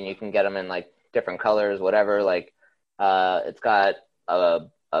 So, I mean, you can get them in like different colors, whatever. Like, it's got a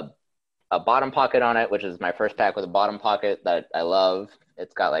bottom pocket on it, which is my first pack with a bottom pocket that I love.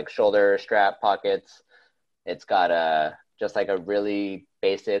 It's got like shoulder strap pockets. It's got just like a really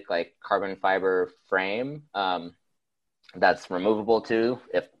basic like carbon fiber frame that's removable too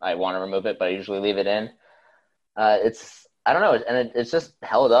if I want to remove it, but I usually leave it in. I don't know, and it's just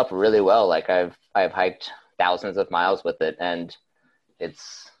held up really well. Like, I've hiked thousands of miles with it, and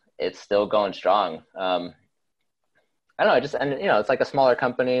it's still going strong. I don't know, it's like a smaller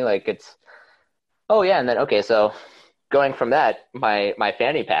company. Like, it's and then so going from that, my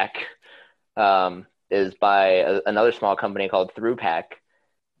fanny pack is by another small company called Through Pack,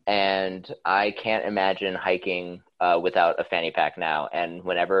 and I can't imagine hiking without a fanny pack now. And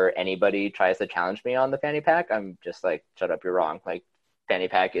whenever anybody tries to challenge me on the fanny pack, I'm just like, shut up, you're wrong. Like, fanny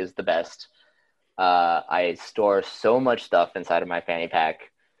pack is the best. I store so much stuff inside of my fanny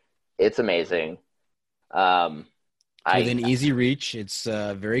pack. It's amazing. Within easy reach. It's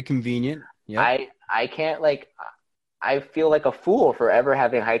very convenient. Yeah. I can't, like, I feel like a fool for ever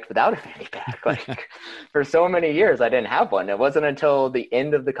having hiked without a fanny pack. Like, for so many years, I didn't have one. It wasn't until the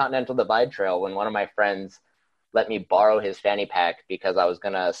end of the Continental Divide Trail when one of my friends let me borrow his fanny pack because I was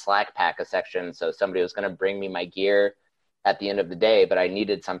going to slack pack a section. So somebody was going to bring me my gear at the end of the day, but I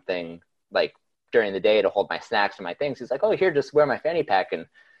needed something like during the day to hold my snacks and my things. He's like, oh, here, just wear my fanny pack. And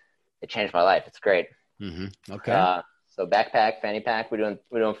it changed my life. It's great. Mm-hmm. Okay. So backpack, fanny pack, we're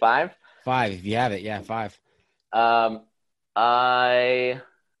doing 5? 5, if you have it. Yeah, 5.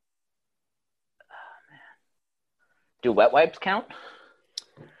 Do wet wipes count?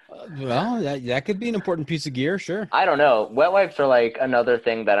 Well, that could be an important piece of gear, sure. I don't know. Wet wipes are like another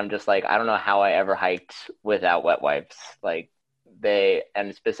thing that I'm just like, I don't know how I ever hiked without wet wipes. Like,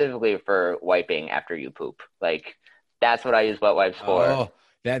 and specifically for wiping after you poop. Like, that's what I use wet wipes for. Oh,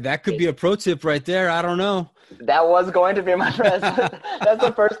 that could be a pro tip right there. I don't know. That was going to be my first. That's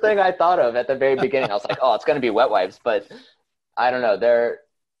the first thing I thought of at the very beginning. I was like, oh, it's going to be wet wipes, but I don't know.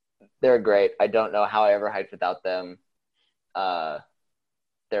 They're great. I don't know how I ever hiked without them.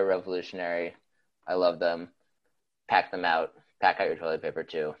 They're revolutionary. I love them. Pack them out. Pack out your toilet paper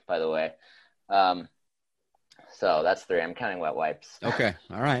too, by the way. So that's 3. I'm counting wet wipes. Okay.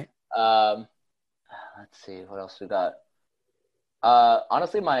 All right. Let's see what else we got.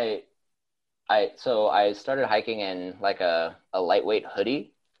 Honestly, I started hiking in like a lightweight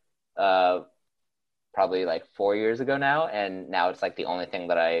hoodie, probably like 4 years ago now. And now it's like the only thing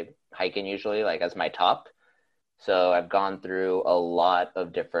that I hike in usually, like as my top. So I've gone through a lot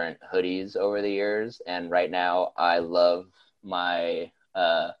of different hoodies over the years. And right now I love my,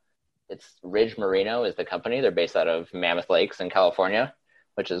 it's Ridge Merino is the company. They're based out of Mammoth Lakes in California,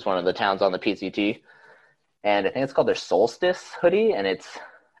 which is one of the towns on the PCT. And I think it's called their Solstice hoodie. And it's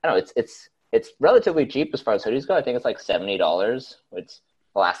relatively cheap as far as hoodies go. I think it's like $70, which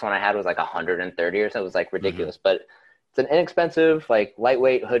the last one I had was like $130 or so. It was like ridiculous, but it's an inexpensive, like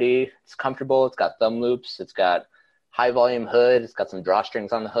lightweight hoodie. It's comfortable. It's got thumb loops. It's got high volume hood. It's got some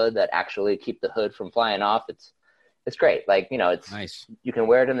drawstrings on the hood that actually keep the hood from flying off. It's great. Like, it's nice. You can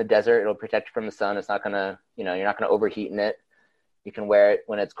wear it in the desert. It'll protect you from the sun. It's not going to, you're not going to overheat in it. You can wear it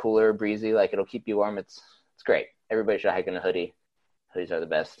when it's cooler, breezy, like it'll keep you warm. It's great. Everybody should hike in a hoodie. Hoodies are the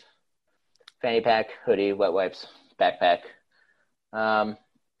best. Fanny pack, hoodie, wet wipes, backpack.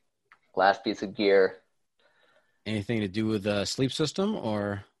 Last piece of gear. Anything to do with a sleep system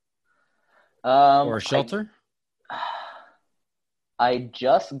or shelter? I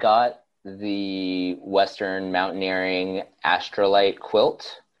just got the Western Mountaineering Astrolite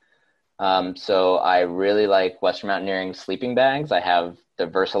quilt. So I really like Western Mountaineering sleeping bags. I have the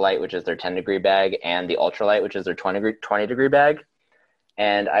Versalite, which is their 10-degree bag, and the Ultralight, which is their 20-degree bag.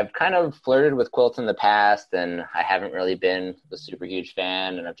 And I've kind of flirted with quilts in the past, and I haven't really been a super huge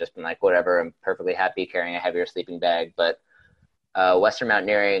fan, and I've just been like, whatever, I'm perfectly happy carrying a heavier sleeping bag. But Western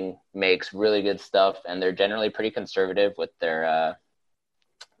Mountaineering makes really good stuff, and they're generally pretty conservative with their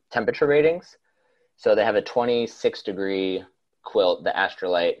temperature ratings. So they have a 26-degree quilt, the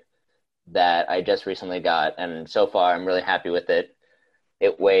Astrolite, that I just recently got. And so far, I'm really happy with it.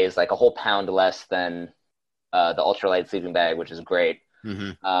 It weighs like a whole pound less than the ultralight sleeping bag, which is great.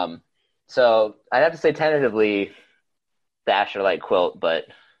 Mm-hmm. So I'd have to say tentatively the Astrolite quilt, but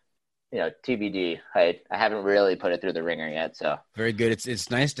TBD. I haven't really put it through the ringer yet. So Very good.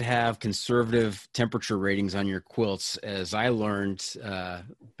 It's nice to have conservative temperature ratings on your quilts, as I learned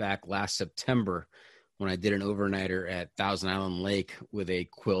back last September when I did an overnighter at Thousand Island Lake with a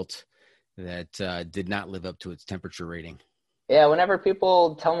quilt that did not live up to its temperature rating. yeah, whenever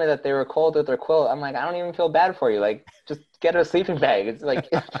people tell me that they were cold with their quilt, I'm like, I don't even feel bad for you. Like, just get a sleeping bag. It's like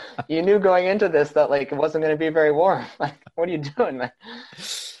you knew going into this that like it wasn't going to be very warm. Like, what are you doing?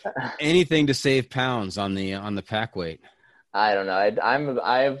 Anything to save pounds on the pack weight. I don't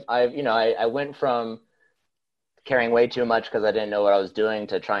know. I went from carrying way too much because I didn't know what I was doing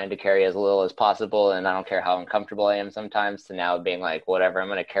to trying to carry as little as possible, and I don't care how uncomfortable I am sometimes, to now being like, whatever, I'm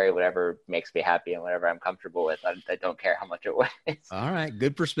going to carry whatever makes me happy and whatever I'm comfortable with. I don't care how much it weighs. All right,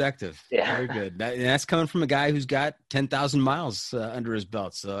 good perspective. Yeah. Very good. That's coming from a guy who's got 10,000 miles under his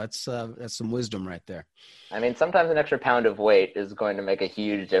belt, so that's some wisdom right there. I mean, sometimes an extra pound of weight is going to make a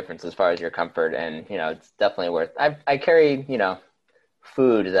huge difference as far as your comfort, and it's definitely worth. I carry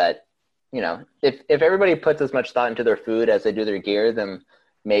food that. If everybody puts as much thought into their food as they do their gear, then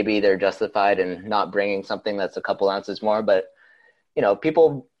maybe they're justified in not bringing something that's a couple ounces more. But,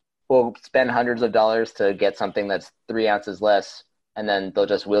 people will spend hundreds of dollars to get something that's 3 ounces less, and then they'll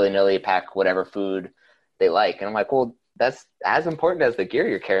just willy-nilly pack whatever food they like. And I'm like, well, that's as important as the gear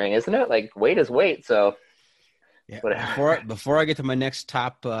you're carrying, isn't it? Like, weight is weight. So yeah. Before I get to my next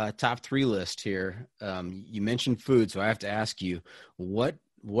top three list here, you mentioned food. So I have to ask you, what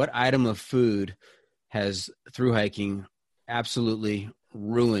item of food has thru hiking absolutely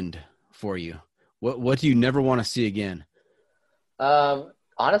ruined for you? What do you never want to see again?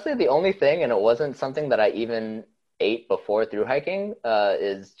 Honestly, the only thing, and it wasn't something that I even ate before thru hiking,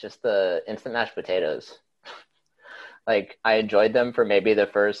 is just the instant mashed potatoes. Like, I enjoyed them for maybe the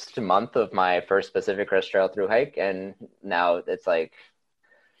first month of my first Pacific Crest Trail thru hike, and now it's like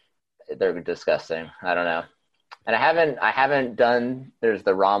they're disgusting. I don't know. And I haven't done, there's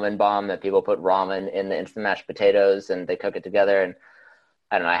the ramen bomb that people put ramen in the instant mashed potatoes and they cook it together. And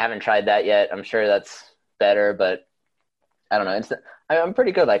I don't know, I haven't tried that yet. I'm sure that's better, but I don't know. I'm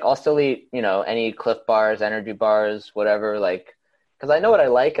pretty good. Like, I'll still eat, any Cliff bars, energy bars, whatever, like, because I know what I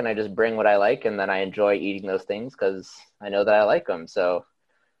like and I just bring what I like. And then I enjoy eating those things because I know that I like them. So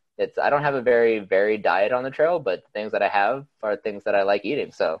I don't have a very varied diet on the trail, but the things that I have are things that I like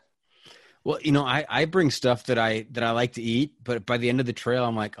eating. So. Well, I bring stuff that I like to eat, but by the end of the trail,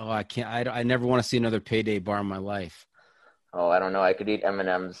 I'm like, oh, I can't. I never want to see another Payday bar in my life. Oh, I don't know. I could eat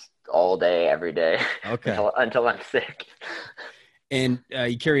M&Ms all day, every day. Okay. until I'm sick. And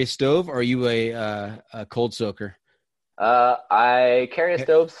you carry a stove, or are you a cold soaker? I carry a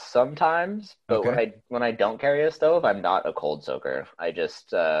stove sometimes, but okay. when I don't carry a stove, I'm not a cold soaker. I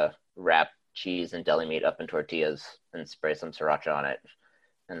just wrap cheese and deli meat up in tortillas and spray some sriracha on it.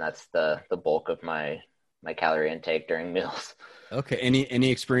 And that's the bulk of my calorie intake during meals. Okay.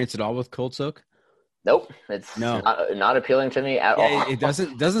 Any experience at all with cold soak? Nope. It's not appealing to me at all. It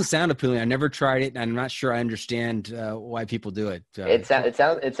doesn't sound appealing. I never tried it, and I'm not sure I understand why people do it. It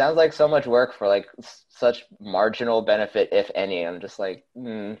sounds like so much work for like such marginal benefit, if any. I'm just like,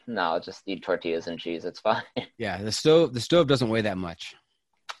 no, just eat tortillas and cheese. It's fine. Yeah, the stove doesn't weigh that much.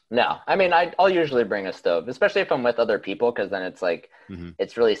 No, I mean, I'll usually bring a stove, especially if I'm with other people, because then it's like,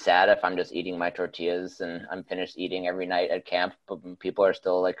 It's really sad if I'm just eating my tortillas and I'm finished eating every night at camp, but people are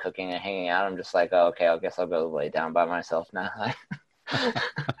still like cooking and hanging out. I'm just like, oh, okay, I guess I'll go lay down by myself now.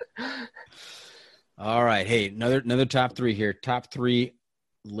 All right. Hey, another top three here. Top three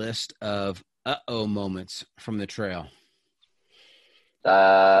list of uh-oh moments from the trail.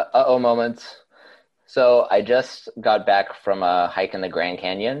 Uh-oh moments. So I just got back from a hike in the Grand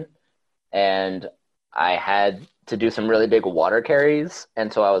Canyon, and I had to do some really big water carries.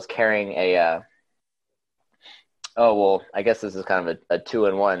 And so I was carrying I guess this is kind of a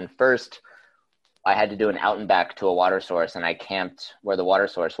 2-in-1. First, I had to do an out and back to a water source, and I camped where the water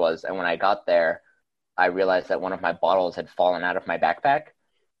source was. And when I got there, I realized that one of my bottles had fallen out of my backpack.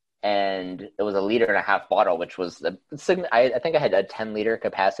 And it was a 1.5 liter bottle, which was I think I had a 10-liter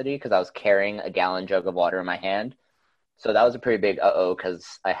capacity because I was carrying a gallon jug of water in my hand. So that was a pretty big because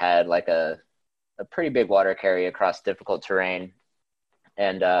I had like a pretty big water carry across difficult terrain.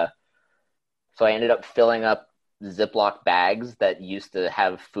 And so I ended up filling up Ziploc bags that used to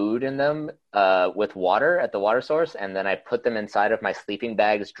have food in them with water at the water source, and then I put them inside of my sleeping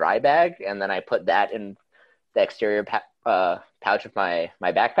bag's dry bag, and then I put that in the exterior pouch of my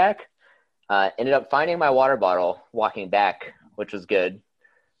backpack. Ended up finding my water bottle walking back, which was good,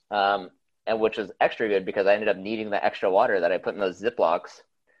 and which was extra good because I ended up needing the extra water that I put in those Ziplocs.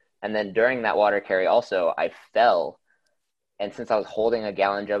 And then during that water carry also, I fell. And since I was holding a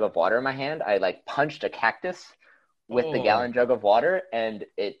gallon jug of water in my hand, I like punched a cactus with the gallon jug of water, and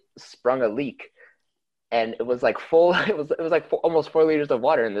it sprung a leak. And it was like full, it was like almost 4 liters of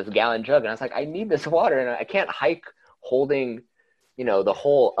water in this gallon jug. And I was like, I need this water, and I can't hike holding, the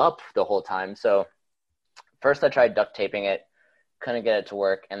hole up the whole time. So first I tried duct taping it, couldn't get it to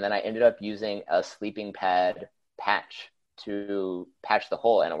work. And then I ended up using a sleeping pad patch to patch the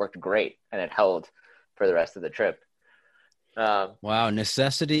hole, and it worked great, and it held for the rest of the trip. Wow,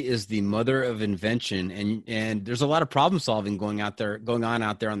 necessity is the mother of invention, and there's a lot of problem solving going on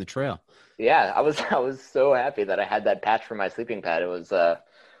out there on the trail. Yeah, I was so happy that I had that patch for my sleeping pad. It was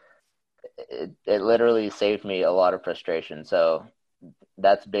it literally saved me a lot of frustration. So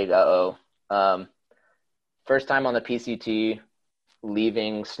that's big. First time on the PCT,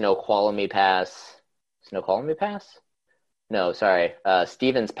 leaving Snoqualmie Pass. No, sorry,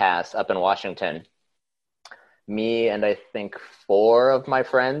 Stevens Pass up in Washington. Me and I think 4 of my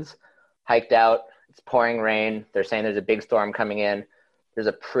friends hiked out. It's pouring rain. They're saying there's a big storm coming in. There's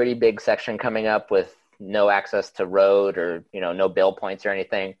a pretty big section coming up with no access to road or, no bill points or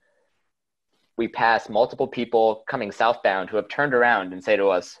anything. We pass multiple people coming southbound who have turned around and say to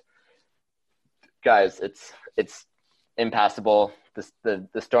us, guys, it's impassable. The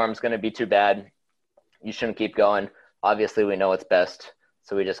storm's going to be too bad. You shouldn't keep going. Obviously, we know what's best,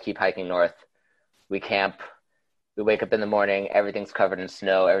 so we just keep hiking north. We camp. We wake up in the morning. Everything's covered in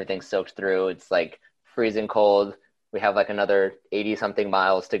snow. Everything's soaked through. It's like freezing cold. We have like another 80-something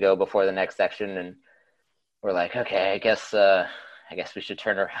miles to go before the next section, and we're like, okay, I guess we should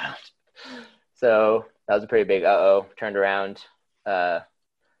turn around. So that was a pretty big turned around,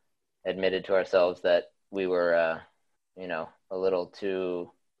 admitted to ourselves that we were, a little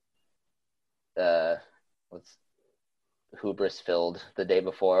too hubris filled the day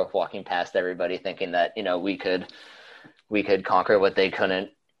before, walking past everybody thinking that, we could conquer what they couldn't.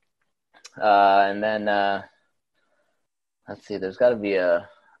 And then, let's see, there's got to be a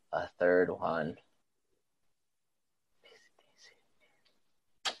third one.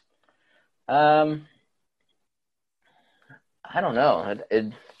 I don't know.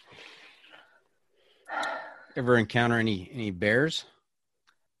 Ever encounter any bears?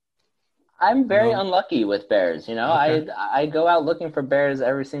 I'm very unlucky with bears. Okay. I go out looking for bears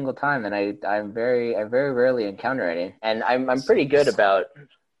every single time, and I very rarely encounter any. And I'm pretty good about,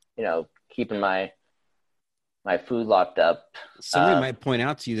 keeping my food locked up. Somebody might point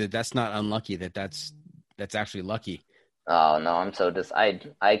out to you that that's not unlucky. That's actually lucky. Oh no, I'm so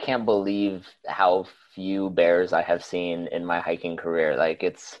I can't believe how few bears I have seen in my hiking career. Like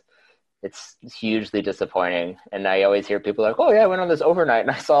it's hugely disappointing. And I always hear people like, oh yeah, I went on this overnight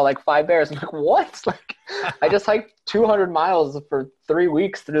and I saw like 5 bears. I'm like, what? Like I just hiked 200 miles for 3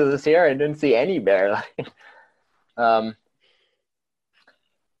 weeks through the Sierra and didn't see any bear. Like,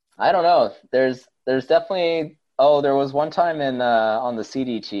 I don't know. There's definitely, there was one time in, on the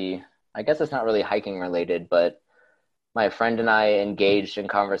CDT, I guess it's not really hiking related, but my friend and I engaged in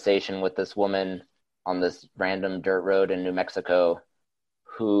conversation with this woman on this random dirt road in New Mexico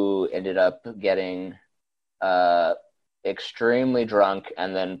who ended up getting extremely drunk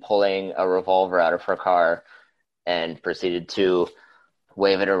and then pulling a revolver out of her car and proceeded to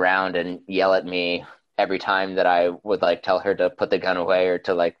wave it around and yell at me every time that I would like tell her to put the gun away or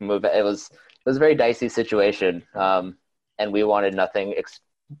to like move it. It was a very dicey situation. And we wanted nothing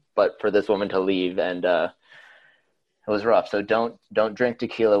but for this woman to leave. And it was rough. So don't drink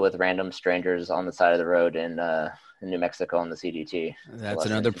tequila with random strangers on the side of the road in New Mexico on the CDT. That's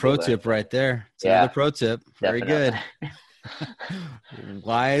another pro tip right there. It's another pro tip. Very good.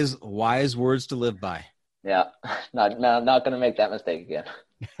 Wise words to live by. Yeah. Not going to make that mistake again.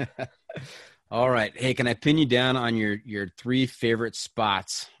 All right. Hey, can I pin you down on your 3 favorite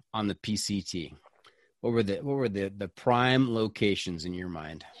spots on the PCT? What were the prime locations in your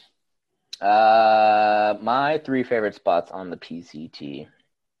mind? My 3 favorite spots on the PCT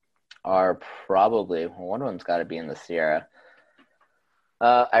are probably, one of them's got to be in the Sierra.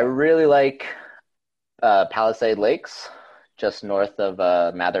 I really like Palisade Lakes, just north of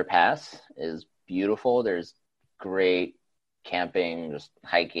Mather Pass, is beautiful. There's great camping, just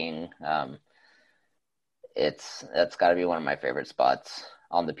hiking. That's got to be one of my favorite spots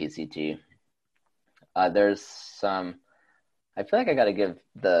on the PCT. There's some. I feel like I got to give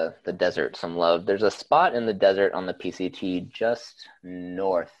the desert some love. There's a spot in the desert on the PCT just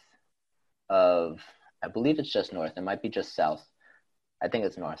north of, I believe it's just north. It might be just south. I think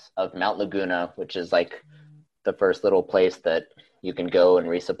it's north of Mount Laguna, which is like the first little place that you can go and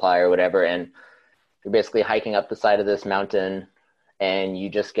resupply or whatever. And you're basically hiking up the side of this mountain, and you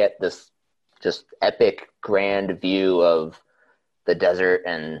just get this just epic grand view of the desert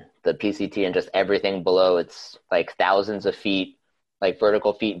and the PCT and just everything below. It's like thousands of feet, like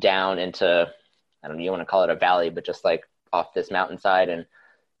vertical feet down into, I don't know, you want to call it a valley, but just like off this mountainside, and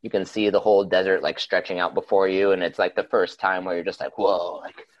you can see the whole desert like stretching out before you. And it's like the first time where you're just like, whoa,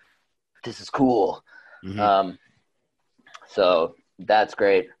 like this is cool. Mm-hmm. So that's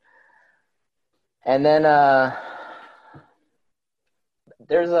great. And then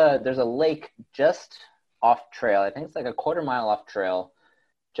there's a lake just off trail. I think it's like a quarter mile off trail,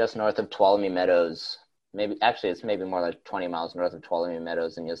 just north of Tuolumne Meadows. It's maybe more like 20 miles north of Tuolumne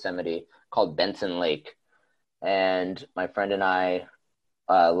Meadows in Yosemite, called Benson Lake. And my friend and I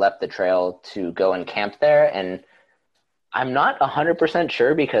left the trail to go and camp there. And I'm not 100%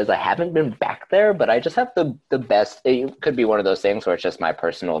 sure because I haven't been back there, but I just have the best. It could be one of those things where it's just my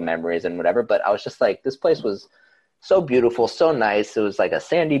personal memories and whatever. But I was just like, this place was so beautiful, so nice. It was like a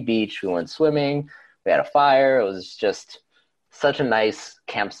sandy beach. We went swimming. We had a fire. It was just such a nice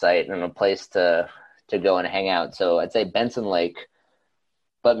campsite and a place to go and hang out. So I'd say Benson Lake,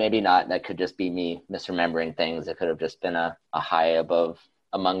 but maybe not. That could just be me misremembering things. It could have just been a high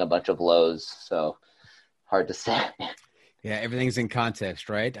among a bunch of lows. So hard to say. Yeah, everything's in context,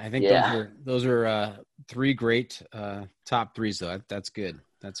 right? I think those are three great top threes, though. That's good.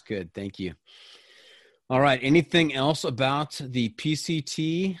 That's good. Thank you. All right. Anything else about the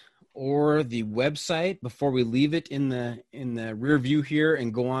PCT or the website before we leave it in the rear view here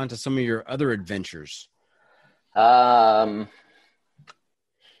and go on to some of your other adventures?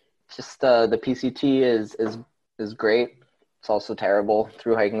 Just the PCT is great. It's also terrible.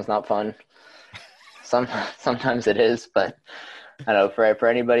 Through hiking is not fun. Sometimes it is, but I don't know, for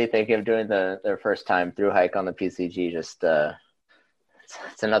anybody thinking of doing their first time through hike on the PCT, just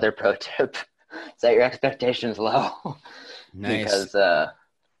it's another pro tip. Set your expectations low. Nice. Because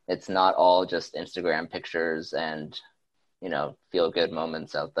it's not all just Instagram pictures and feel good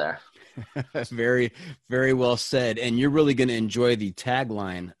moments out there. Very, very well said. And you're really going to enjoy the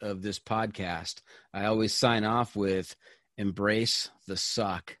tagline of this podcast. I always sign off with "Embrace the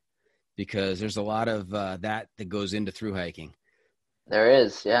suck," because there's a lot of that goes into through hiking. There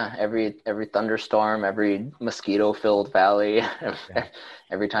is, yeah. Every thunderstorm, every mosquito-filled valley,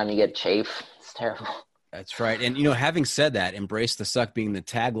 every time you get chafe, it's terrible. That's right. And, having said that, "Embrace the suck" being the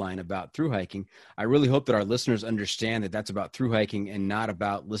tagline about through hiking, I really hope that our listeners understand that that's about through hiking and not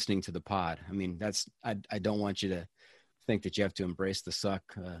about listening to the pod. I mean, I don't want you to think that you have to embrace the suck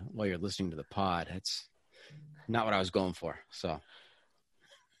while you're listening to the pod. That's not what I was going for. So,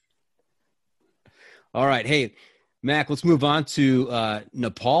 all right. Hey, Mac, let's move on to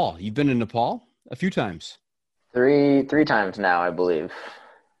Nepal. You've been to Nepal a few times. Three times now, I believe.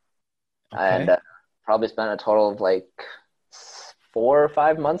 Okay. And probably spent a total of like 4 or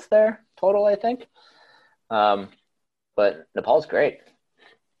 5 months there total, I think. But Nepal's great.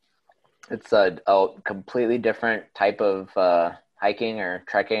 It's a completely different type of hiking or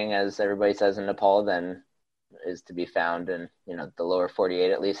trekking, as everybody says in Nepal, than is to be found in the lower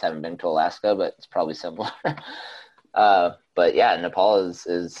 48. At least haven't been to Alaska, but it's probably similar. But yeah, Nepal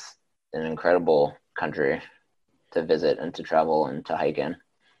is an incredible country to visit and to travel and to hike in.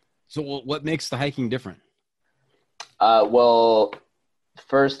 So what makes the hiking different? Well,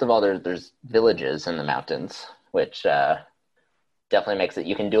 first of all, there's villages in the mountains, which definitely makes it.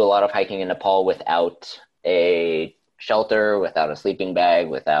 You can do a lot of hiking in Nepal without a shelter, without a sleeping bag,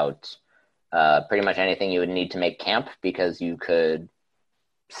 without pretty much anything you would need to make camp, because you could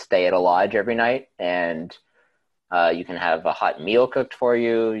stay at a lodge every night and you can have a hot meal cooked for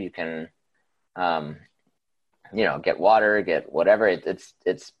you. You can, get water, get whatever. It's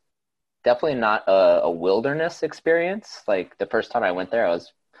definitely not a wilderness experience. Like the first time I went there, I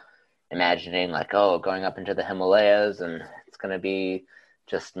was imagining like, going up into the Himalayas and it's going to be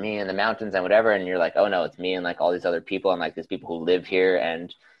just me in the mountains and whatever. And you're like, oh no, it's me and like all these other people and like these people who live here,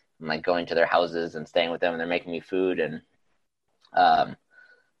 and I'm like going to their houses and staying with them and they're making me food. And,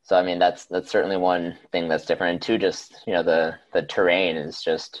 so, I mean, that's certainly one thing that's different. And two, just, the terrain is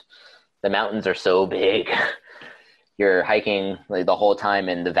just, the mountains are so big. You're hiking like the whole time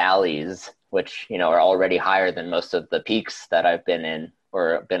in the valleys, which, are already higher than most of the peaks that I've been in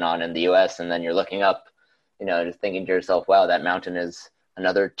or been on in the US. And then you're looking up, just thinking to yourself, wow, that mountain is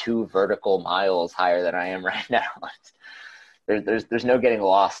another 2 vertical miles higher than I am right now. There's no getting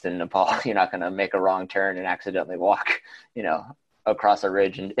lost in Nepal. You're not going to make a wrong turn and accidentally walk, across a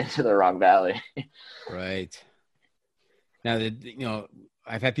ridge and into the wrong valley. Right. Now,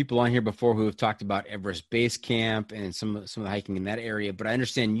 I've had people on here before who have talked about Everest Base Camp and some of the hiking in that area, but I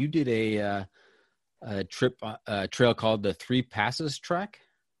understand you did a trail called the Three Passes Trek.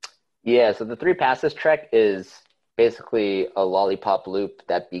 Yeah, so the Three Passes Trek is basically a lollipop loop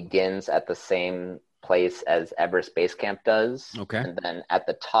that begins at the same place as Everest Base Camp does. Okay. And then at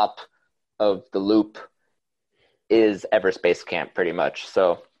the top of the loop is Everest Base Camp, pretty much.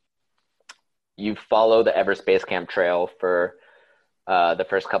 So you follow the Everest Base Camp trail for the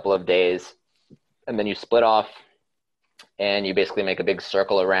first couple of days, and then you split off and you basically make a big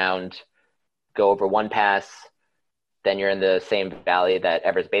circle around, go over one pass, then you're in the same valley that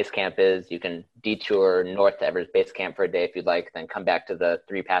Everest Base Camp is. You can detour north to Everest Base Camp for a day if you'd like, then come back to the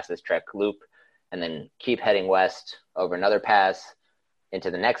Three Passes Trek loop, and then keep heading west over another pass into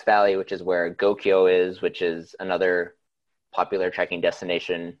the next valley, which is where Gokyo is, which is another popular trekking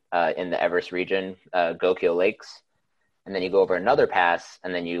destination in the Everest region, Gokyo Lakes. And then you go over another pass,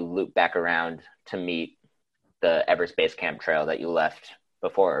 and then you loop back around to meet the Everest Base Camp trail that you left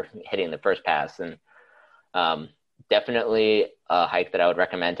before hitting the first pass. And definitely a hike that I would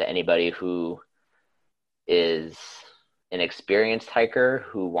recommend to anybody who is an experienced hiker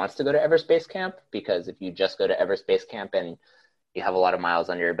who wants to go to Everest Base Camp, because if you just go to Everest Base Camp and you have a lot of miles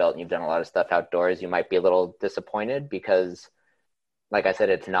under your belt and you've done a lot of stuff outdoors, you might be a little disappointed because, like I said,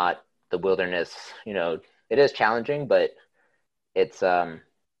 it's not the wilderness. It is challenging, but it's very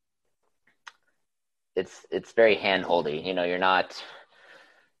hand-holdy. You're not,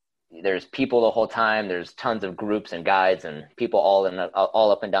 there's people the whole time. There's tons of groups and guides and people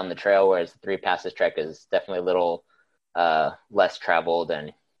all up and down the trail, whereas the Three Passes Trek is definitely a little less traveled,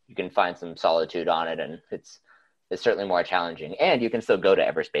 and you can find some solitude on it, and it's certainly more challenging. And you can still go to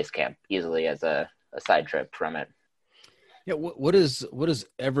Everest Base Camp easily as a side trip from it. Yeah. What does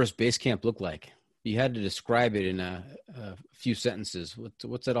Everest Base Camp look like? You had to describe it in a few sentences.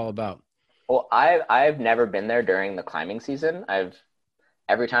 What's that all about? Well, I've never been there during the climbing season.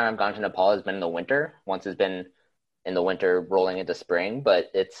 Every time I've gone to Nepal has been in the winter. Once has been in the winter rolling into spring, but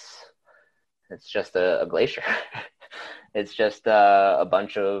it's just a glacier. It's just a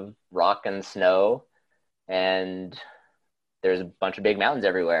bunch of rock and snow, and there's a bunch of big mountains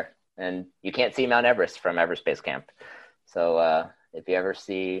everywhere, and you can't see Mount Everest from Everest Base Camp. So if you ever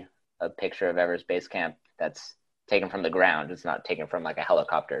see a picture of Everest Base Camp that's taken from the ground, it's not taken from like a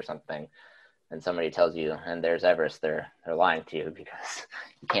helicopter or something, and somebody tells you, and there's Everest, they're lying to you, because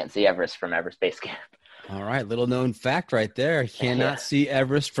you can't see Everest from Everest Base Camp. All right, little known fact right there. You cannot see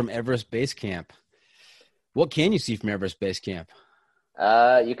Everest from Everest Base Camp. What can you see from Everest Base Camp?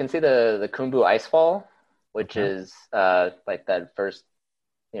 You can see the Khumbu Icefall, which is like that first,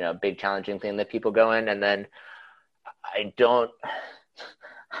 big challenging thing that people go in. And then I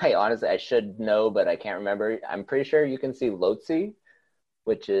honestly, I should know, but I can't remember. I'm pretty sure you can see Lhotse,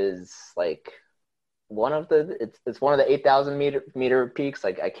 which is like it's one of the 8,000 meter peaks.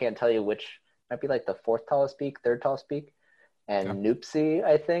 Like, I can't tell you which, might be like the third tallest peak. And Nuptse,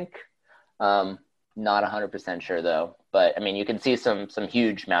 I think. Not 100% sure though, but I mean, you can see some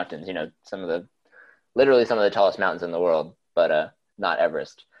huge mountains, literally some of the tallest mountains in the world, but not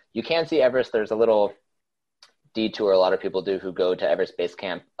Everest. You can see Everest. There's a little detour a lot of people do who go to Everest Base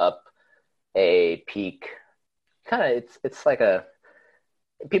Camp up a peak. It's like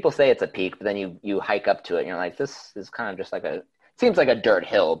people say it's a peak, but then you hike up to it and you're like, this is kind of just like seems like a dirt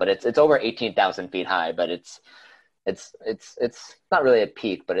hill, but it's over 18,000 feet high, but it's not really a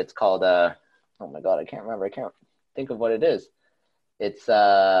peak, but it's called oh my God, I can't remember. I can't think of what it is. It's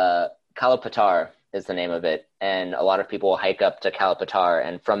Kalapatar is the name of it. And a lot of people will hike up to Kalapatar,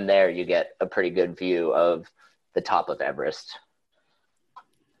 and from there you get a pretty good view of the top of Everest.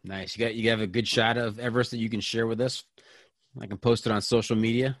 Nice. You have a good shot of Everest that you can share with us? I can post it on social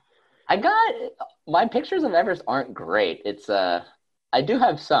media. My pictures of Everest aren't great. It's I do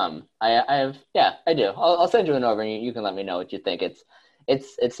have some. I do. I'll send you an over, and you can let me know what you think. It's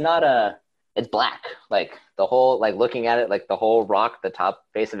not it's black, like the whole, like looking at it, like the whole rock, the top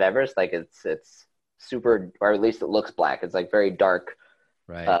face of Everest, like it's super, or at least it looks black. It's like very dark,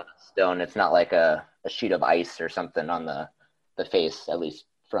 right? Stone. It's not like a sheet of ice or something on the face, at least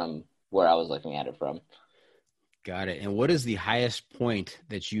from where I was looking at it from. Got it. And what is the highest point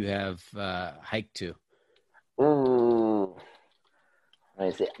that you have hiked to? Ooh, let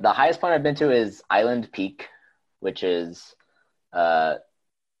me see. The highest point I've been to is Island Peak, which is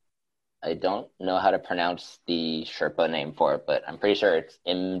I don't know how to pronounce the Sherpa name for it, but I'm pretty sure it's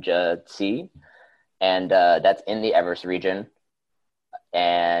Imja, and that's in the Everest region.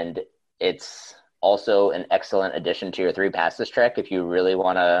 And it's also an excellent addition to your Three Passes trek if you really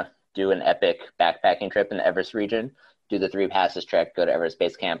want to do an epic backpacking trip in the Everest region. Do the Three Passes trek, go to Everest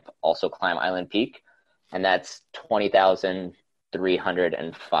Base Camp, also climb Island Peak, and that's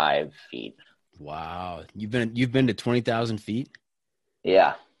 20,305 feet. Wow, you've been to 20,000 feet.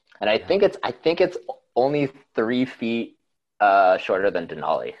 Yeah, and I think it's only 3 feet shorter than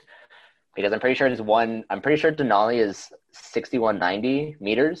Denali, because I'm pretty sure Denali is 6,190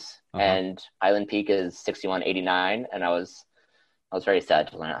 meters, and Island Peak is 6,189. And I was very sad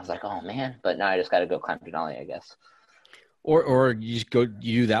to learn. I was like, oh man, but now I just got to go climb Denali, I guess. Or you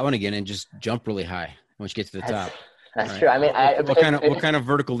do that one again and just jump really high once you get to the top. That's right. True. I mean, what kind of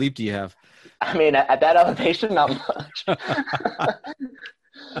vertical leap do you have? I mean, at that elevation, not much.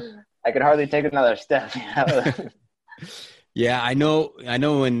 I could hardly take another step. You know? Yeah, I know.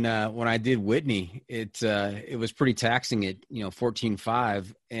 When I did Whitney, it was pretty taxing at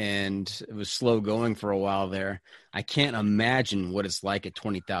 14.5, and it was slow going for a while there. I can't imagine what it's like at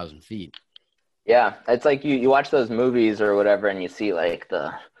 20,000 feet. Yeah, it's like you watch those movies or whatever, and you see like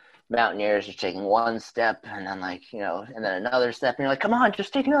the mountaineers just taking one step, and then and then another step, and you're like, come on,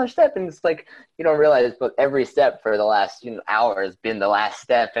 just take another step. And it's like you don't realize, but every step for the last hour has been the last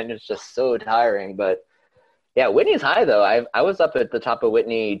step, and it's just so tiring. But yeah, Whitney's high though. I was up at the top of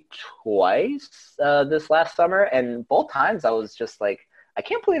Whitney twice this last summer, and both times I was just like, I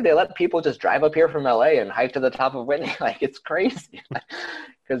can't believe they let people just drive up here from LA and hike to the top of Whitney. Like, it's crazy,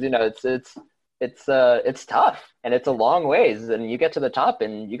 because it's tough, and it's a long ways, and you get to the top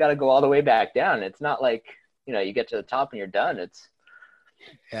and you got to go all the way back down. It's not like you get to the top and you're done. It's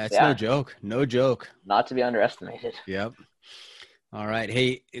no joke. No joke. Not to be underestimated. Yep. All right.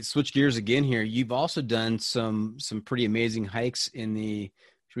 Hey, switch gears again here. You've also done some pretty amazing hikes in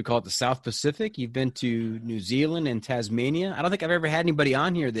should we call it the South Pacific? You've been to New Zealand and Tasmania. I don't think I've ever had anybody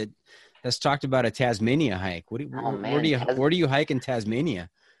on here that's talked about a Tasmania hike. Where do you hike in Tasmania?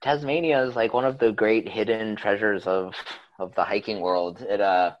 Tasmania is like one of the great hidden treasures of the hiking world.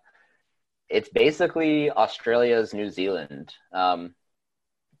 It's basically Australia's New Zealand.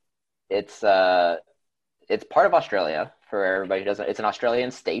 It's part of Australia. For everybody who doesn't, it's an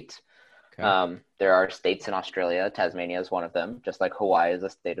Australian state. Okay. There are states in Australia. Tasmania is one of them, just like Hawaii is a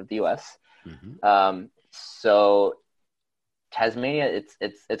state of the U.S. Mm-hmm. So Tasmania,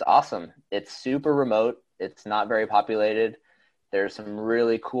 it's awesome. It's super remote. It's not very populated. There's some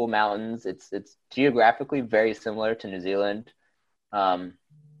really cool mountains. It's geographically very similar to New Zealand.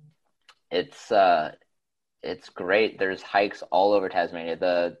 It's great. There's hikes all over Tasmania.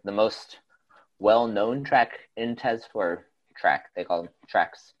 The most well-known track in they call them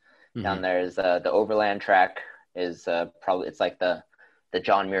tracks. Mm-hmm. Down there is the Overland Track is probably, it's like the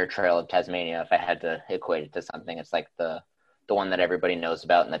John Muir Trail of Tasmania. If I had to equate it to something, it's like the one that everybody knows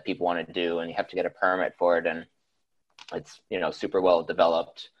about and that people want to do, and you have to get a permit for it, and it's super well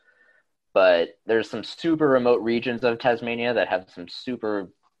developed. But there's some super remote regions of Tasmania that have some super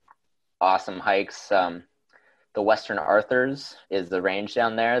awesome hikes. The Western Arthurs is the range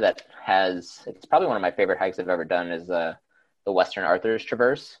down there that it's probably one of my favorite hikes I've ever done, is the Western Arthurs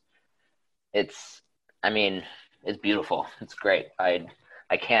Traverse. It's beautiful. It's great. I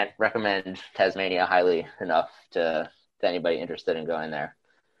can't recommend Tasmania highly enough to anybody interested in going there.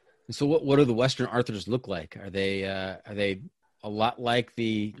 So what do the Western Arthurs look like? Are they a lot like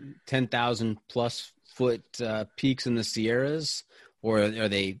the 10,000 plus foot peaks in the Sierras, or are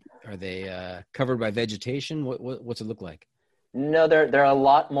they covered by vegetation? What's it look like? No, they're a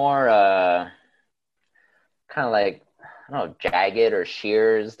lot more kind of like, I don't know, jagged or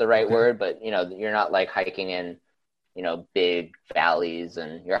sheer is the right word, but you're not like hiking in big valleys,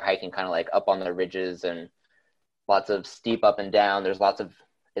 and you're hiking kind of like up on the ridges and lots of steep up and down. There's lots of,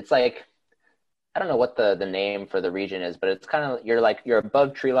 it's like, I don't know what the name for the region is, but it's kind of, you're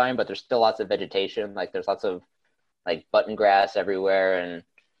above tree line, but there's still lots of vegetation. Like there's lots of like button grass everywhere, and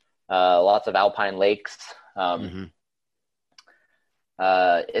lots of alpine lakes.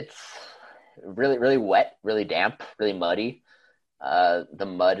 It's really, really wet, really damp, really muddy. The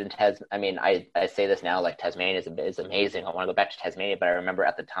mud in I say this now, like Tasmania is amazing. I want to go back to Tasmania, but I remember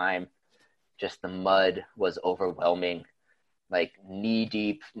at the time, just the mud was overwhelming, like knee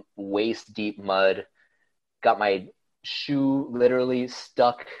deep, waist deep mud. Got my shoe literally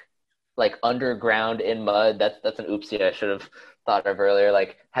stuck like underground in mud. That's an oopsie I should have thought of earlier.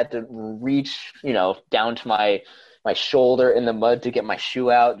 Like had to reach, down to my shoulder in the mud to get my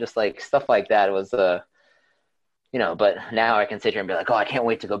shoe out. Just like stuff like that. It was but now I can sit here and be like, oh, I can't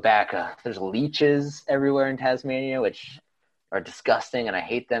wait to go back. There's leeches everywhere in Tasmania, which are disgusting, and I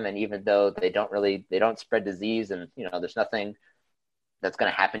hate them. And even though they don't spread disease, and there's nothing that's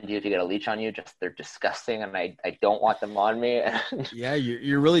going to happen to you if you get a leech on you, just they're disgusting, and I don't want them on me. Yeah,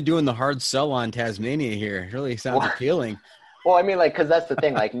 you're really doing the hard sell on Tasmania here. It really sounds appealing. Well, I mean, like, because that's the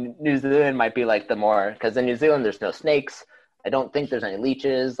thing. Like, New Zealand might be like because in New Zealand there's no snakes. I don't think there's any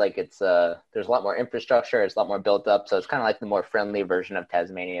leeches. Like, it's there's a lot more infrastructure. It's a lot more built up. So it's kind of like the more friendly version of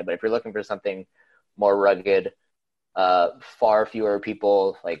Tasmania. But if you're looking for something more rugged, far fewer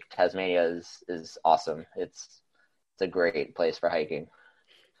people, like, Tasmania is awesome. It's a great place for hiking.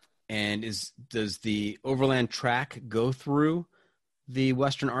 And does the overland track go through the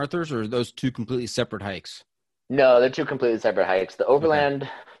Western Arthurs, or are those two completely separate hikes? No, they're two completely separate hikes. The overland,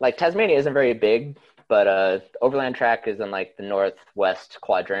 like, Tasmania isn't very big, but the overland track is in like the northwest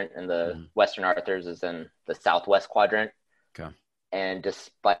quadrant, and the Western Arthurs is in the southwest quadrant. Okay. And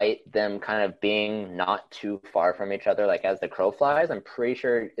despite them kind of being not too far from each other, like as the crow flies, I'm pretty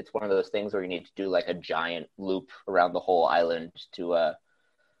sure it's one of those things where you need to do like a giant loop around the whole island to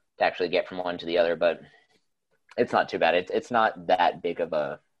actually get from one to the other. But it's not too bad. It's not that big of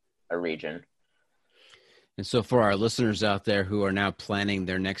a region. And so for our listeners out there who are now planning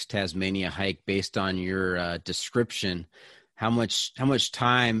their next Tasmania hike based on your description, how much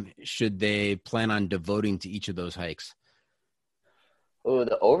time should they plan on devoting to each of those hikes? Oh,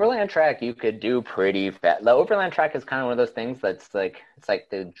 the overland track you could do pretty fast. The overland track is kind of one of those things that's like, it's like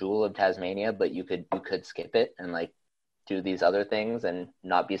the jewel of Tasmania, but you could skip it and like do these other things and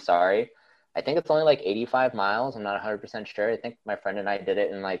not be sorry. I think it's only like 85 miles. I'm not 100% sure. I think my friend and I did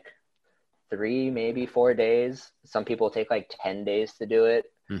it in like 3, maybe 4 days. Some people take like 10 days to do it.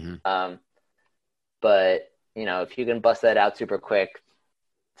 Mm-hmm. But if you can bust that out super quick,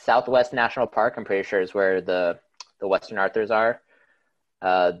 Southwest National Park, I'm pretty sure, is where the Western Arthurs are.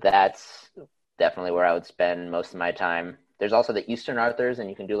 That's definitely where I would spend most of my time. There's also the Eastern Arthurs, and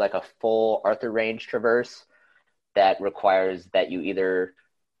you can do like a full Arthur Range traverse that requires that you either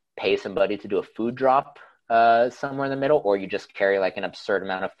pay somebody to do a food drop somewhere in the middle, or you just carry like an absurd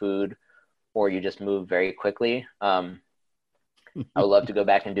amount of food, or you just move very quickly. I would love to go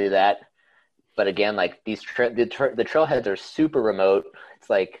back and do that. But again, like the trailheads are super remote. It's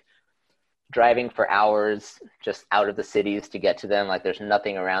like driving for hours just out of the cities to get to them. Like there's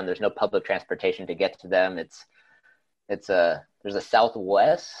nothing around. There's no public transportation to get to them. There's a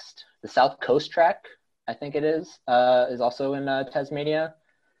the South Coast track, I think it is also in Tasmania.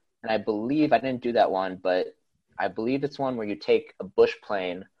 And I believe, I didn't do that one, but I believe it's one where you take a bush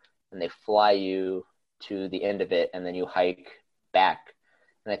plane and they fly you to the end of it, and then you hike back.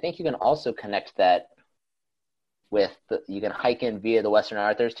 And I think you can also connect that with you can hike in via the Western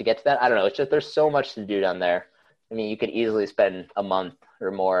Arthurs to get to that. I don't know. It's just, there's so much to do down there. I mean, you could easily spend a month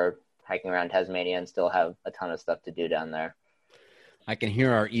or more hiking around Tasmania and still have a ton of stuff to do down there. I can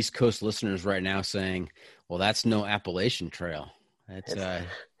hear our East Coast listeners right now saying, well, that's no Appalachian Trail. That's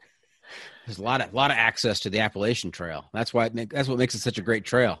there's a lot of access to the Appalachian Trail. That's what makes it such a great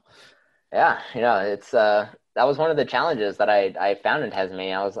trail. Yeah. It's, that was one of the challenges that I found in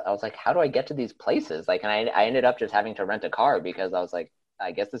Tasmania. I was like, how do I get to these places? Like, and I ended up just having to rent a car because I was like,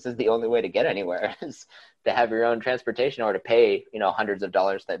 I guess this is the only way to get anywhere is to have your own transportation or to pay, hundreds of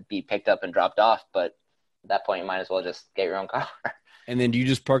dollars to be picked up and dropped off. But at that point, you might as well just get your own car. And then do you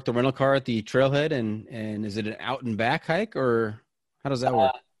just park the rental car at the trailhead and is it an out and back hike, or how does that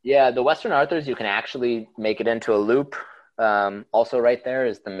work? Yeah, the Western Arthurs, you can actually make it into a loop. Also right there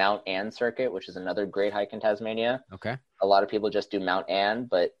is the Mount Anne circuit, which is another great hike in Tasmania. Okay. A lot of people just do Mount Anne,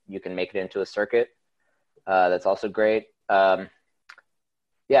 but you can make it into a circuit. That's also great. Yeah,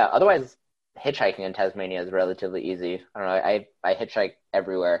 otherwise hitchhiking in Tasmania is relatively easy. I don't know. I hitchhike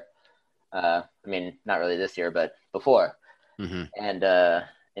everywhere. I mean, not really this year, but before. Mm-hmm. And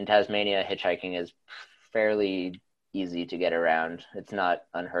in Tasmania, hitchhiking is fairly easy to get around. It's not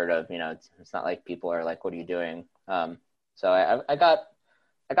unheard of. It's not like people are like, what are you doing? So I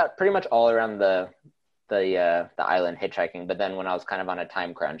got pretty much all around the island hitchhiking, but then when I was kind of on a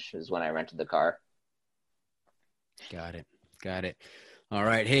time crunch is when I rented the car. Got it. All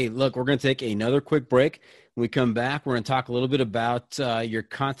right. Hey, look, we're going to take another quick break. When we come back, we're going to talk a little bit about your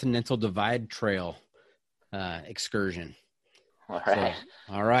Continental Divide Trail excursion. All right.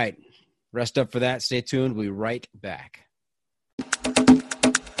 So, all right. Rest up for that. Stay tuned. We'll be right back.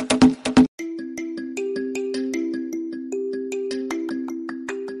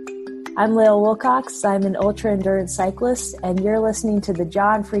 I'm Lael Wilcox. I'm an ultra-endurance cyclist, and you're listening to the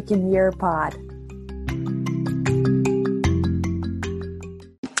John Freaking Muir Pod.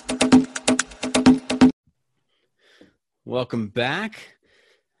 Welcome back.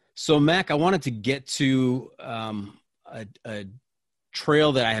 So, Mac, I wanted to get to a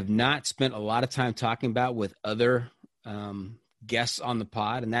trail that I have not spent a lot of time talking about with other guests on the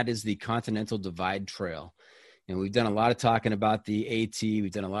pod, and that is the Continental Divide Trail. And we've done a lot of talking about the AT.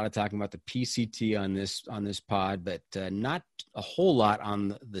 We've done a lot of talking about the PCT on this pod, but not a whole lot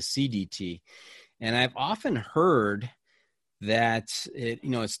on the CDT. And I've often heard that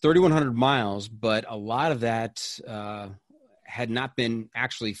it's 3,100 miles, but a lot of that had not been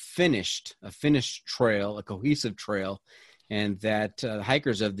actually a finished trail, a cohesive trail, and that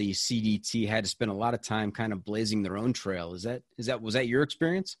hikers of the CDT had to spend a lot of time kind of blazing their own trail. Was that your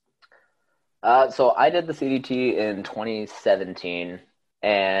experience? So I did the CDT in 2017,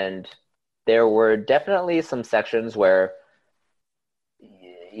 and there were definitely some sections where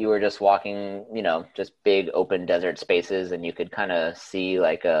you were just walking, just big open desert spaces, and you could kind of see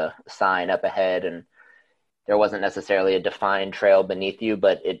like a sign up ahead, and there wasn't necessarily a defined trail beneath you,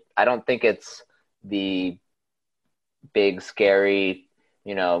 but I don't think it's the big, scary,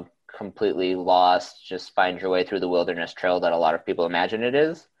 completely lost, just find your way through the wilderness trail that a lot of people imagine it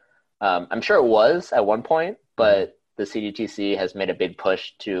is. I'm sure it was at one point, but the CDTC has made a big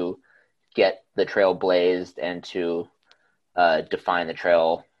push to get the trail blazed and to define the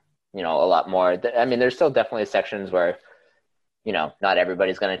trail, a lot more. I mean, there's still definitely sections where, not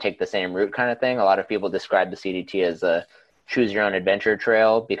everybody's going to take the same route kind of thing. A lot of people describe the CDT as a choose your own adventure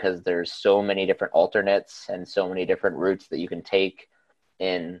trail because there's so many different alternates and so many different routes that you can take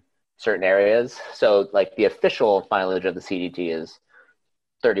in certain areas. So like the official mileage of the CDT is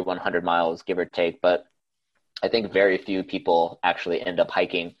 3,100 miles, give or take. But I think very few people actually end up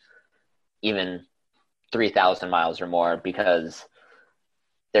hiking even 3,000 miles or more because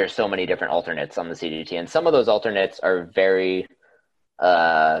there's so many different alternates on the CDT. And some of those alternates are very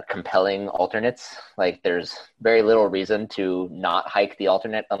compelling alternates. Like there's very little reason to not hike the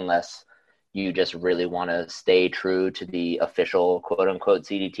alternate unless you just really want to stay true to the official quote unquote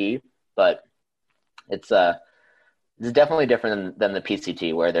CDT. But it's definitely different than the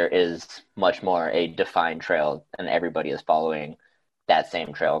PCT, where there is much more a defined trail and everybody is following that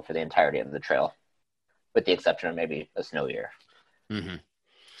same trail for the entirety of the trail, with the exception of maybe a snow year. Mm-hmm.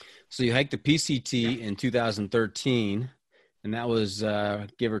 So you hiked the PCT in 2013, and that was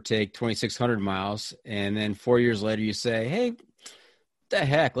give or take 2,600 miles. And then 4 years later, you say, "Hey, what the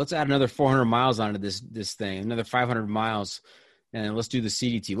heck? Let's add another 400 miles onto this thing, another 500 miles, and let's do the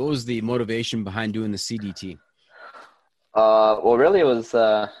CDT." What was the motivation behind doing the CDT? Well, really, it was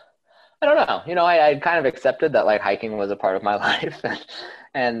I don't know. I kind of accepted that like hiking was a part of my life,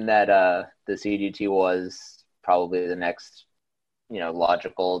 and that the CDT was probably the next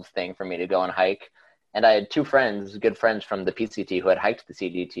logical thing for me to go and hike. And I had two good friends from the PCT who had hiked the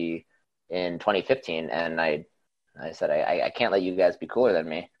CDT in 2015. And I said, I can't let you guys be cooler than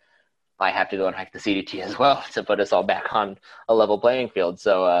me. I have to go and hike the CDT as well to put us all back on a level playing field.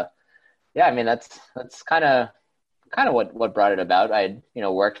 So, yeah, I mean, that's kind of what brought it about. I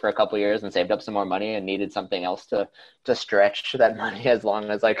worked for a couple of years and saved up some more money and needed something else to stretch that money as long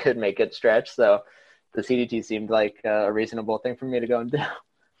as I could make it stretch. So the CDT seemed like a reasonable thing for me to go and do.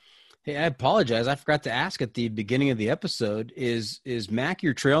 Hey, I apologize. I forgot to ask at the beginning of the episode, is Mac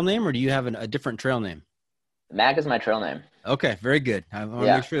your trail name, or do you have a different trail name? Mac is my trail name. Okay, very good. I want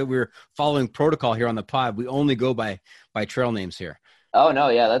to make sure that we're following protocol here on the pod. We only go by trail names here. Oh, no,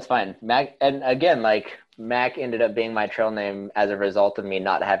 yeah, that's fine. Mac, and again, like Mac ended up being my trail name as a result of me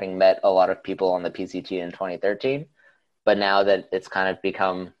not having met a lot of people on the PCT in 2013. But now that it's kind of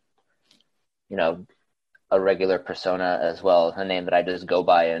become, a regular persona as well, a name that I just go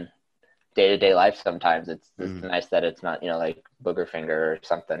by in day-to-day life sometimes. It's nice that it's not, like Boogerfinger or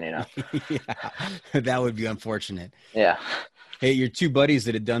something, Yeah, that would be unfortunate. Yeah. Hey, your two buddies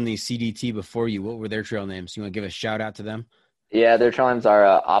that had done the CDT before you, what were their trail names? You want to give a shout out to them? Yeah, their trail names are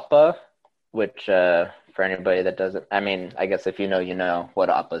Appa, which for anybody that doesn't, I mean, I guess if you know what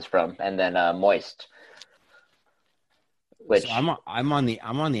Appa's from, and then Moist. Which so I'm on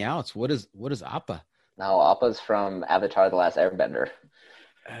the outs. What is Appa? No, Appa's from Avatar: The Last Airbender.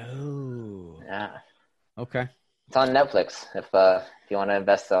 Oh. Yeah. Okay. It's on Netflix if you want to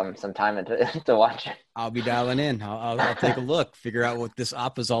invest some time into to watch it. I'll be dialing in. I'll take a look, figure out what this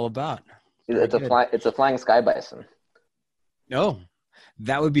Appa's all about. It's a flying sky bison. No,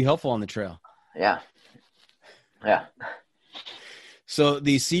 that would be helpful on the trail. Yeah. Yeah. So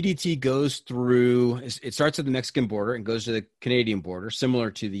the CDT goes through, it starts at the Mexican border and goes to the Canadian border,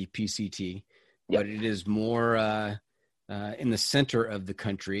 similar to the PCT, but it is more in the center of the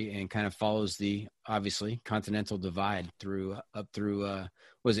country and kind of follows the, obviously, Continental Divide up through,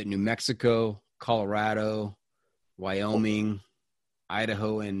 was it New Mexico, Colorado, Wyoming,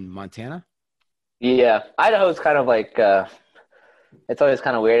 Idaho, and Montana? Yeah, Idaho's kind of like it's always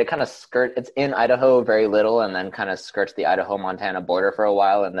kind of weird. It kind of it's in Idaho very little, and then kind of skirts the Idaho-Montana border for a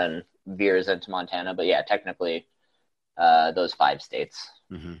while, and then veers into Montana. But yeah, technically, those 5 states.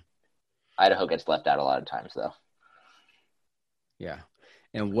 Mm-hmm. Idaho gets left out a lot of times, though. Yeah.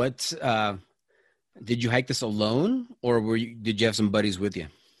 And what did you hike this alone, or did you have some buddies with you?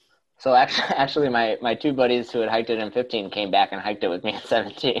 So actually, my 2 buddies who had hiked it in 15 came back and hiked it with me in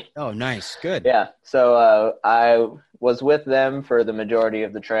 17. Oh, nice. Good. Yeah. So I was with them for the majority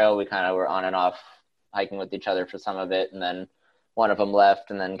of the trail. We kind of were on and off hiking with each other for some of it. And then one of them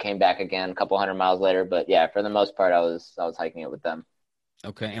left and then came back again a couple 100 miles later. But yeah, for the most part, I was hiking it with them.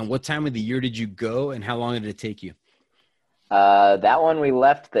 Okay. And what time of the year did you go, and how long did it take you? That one we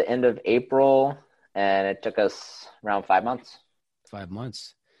left the end of April, and it took us around 5 months. 5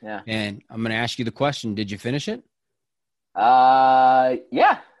 months. Yeah. And I'm going to ask you the question. Did you finish it? Yeah.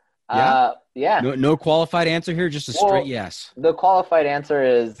 Yeah? Yeah. No qualified answer here, just a straight yes. The qualified answer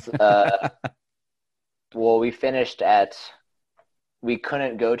is, well, we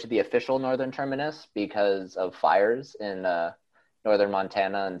couldn't go to the official northern terminus because of fires in northern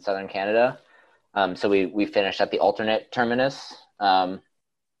Montana and southern Canada. So we finished at the alternate terminus. And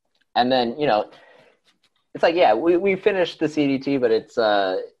then, it's like, yeah, we finished the CDT, but it's,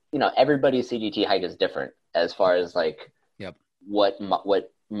 everybody's CDT hike is different as far as like, yep, what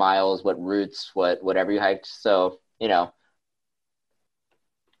miles, what routes, whatever you hiked. So, yeah,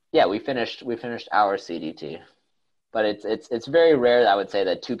 we finished our CDT, but it's very rare, I would say,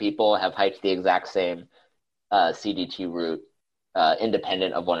 that 2 people have hiked the exact same CDT route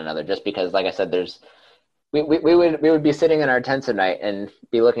independent of one another, just because, like I said, we would be sitting in our tents at night and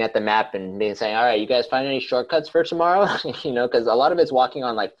be looking at the map and being saying, all right, you guys find any shortcuts for tomorrow? Because a lot of it's walking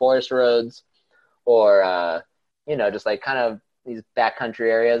on like forest roads or, just like kind of these backcountry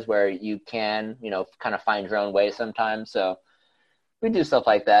areas where you can, kind of find your own way sometimes. So we do stuff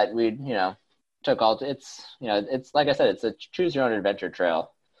like that. We, it's like I said, it's a choose your own adventure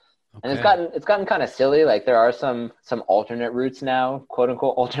trail. Okay. And it's gotten kind of silly. Like there are some alternate routes now, quote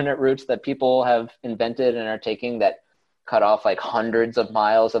unquote alternate routes that people have invented and are taking that cut off like hundreds of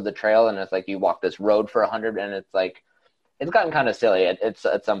miles of the trail. And it's like you walk this road for 100, and it's like it's gotten kind of silly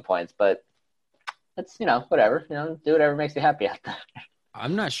at some points. But it's whatever, do whatever makes you happy out there.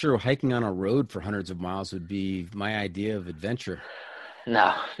 I'm not sure hiking on a road for hundreds of miles would be my idea of adventure.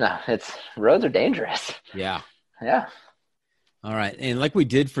 No, roads are dangerous. Yeah. Yeah. All right. And like we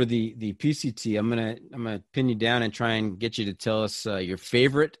did for the PCT, I'm going to pin you down and try and get you to tell us your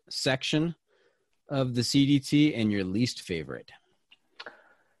favorite section of the CDT and your least favorite.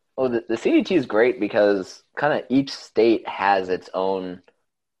 Well, the CDT is great because kind of each state has its own,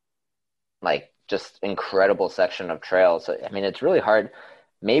 like, just incredible section of trail. So, I mean, it's really hard.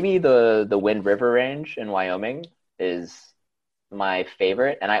 Maybe the Wind River Range in Wyoming is my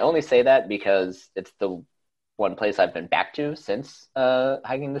favorite. And I only say that because it's the one place I've been back to since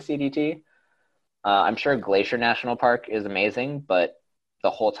hiking the CDT. I'm sure Glacier National Park is amazing, but the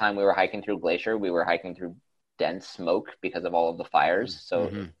whole time we were hiking through Glacier, we were hiking through dense smoke because of all of the fires.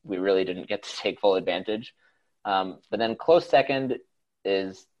 So we really didn't get to take full advantage. But then close second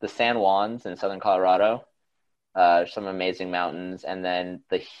is the San Juans in southern Colorado, some amazing mountains, and then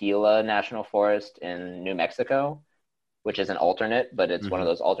the Gila National Forest in New Mexico, which is an alternate, but it's one of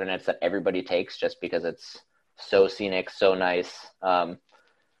those alternates that everybody takes just because it's so scenic, so nice.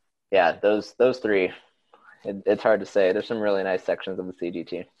 Yeah, those 3, it's hard to say. There's some really nice sections of the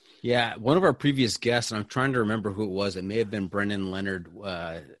CDT. Yeah, one of our previous guests, and I'm trying to remember who it was, it may have been Brendan Leonard,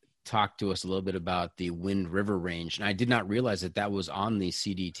 talked to us a little bit about the Wind River Range, and I did not realize that was on the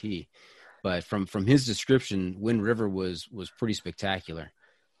CDT, but from his description, Wind River was pretty spectacular.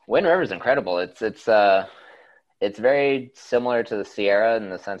 Wind River is incredible. It's very similar to the Sierra in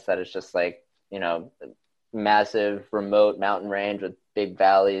the sense that it's just like, massive remote mountain range with big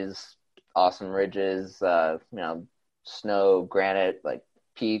valleys, awesome ridges, snow, granite, like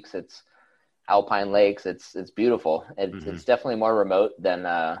peaks. It's alpine lakes. It's beautiful. It's definitely more remote than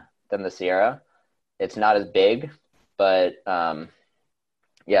the Sierra. It's not as big, but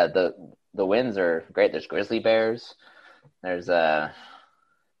yeah, the winds are great. There's grizzly bears. There's I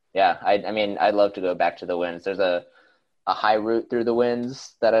mean, I'd love to go back to the winds. There's a high route through the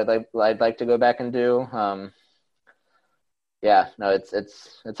winds that I'd like to go back and do. Yeah, no, it's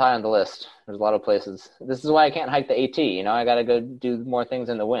high on the list. There's a lot of places. This is why I can't hike the AT. I got to go do more things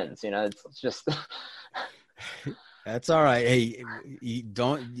in the winds. It's just. That's all right. Hey,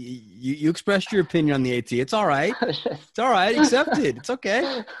 you expressed your opinion on the AT. It's all right. It's all right. Accept it. It's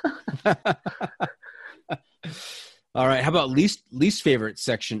okay. All right. How about least favorite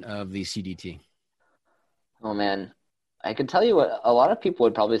section of the CDT? Oh man, I could tell you what a lot of people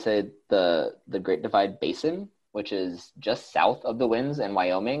would probably say the Great Divide Basin, which is just south of the Winds in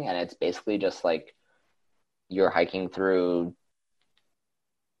Wyoming, and it's basically just like you're hiking through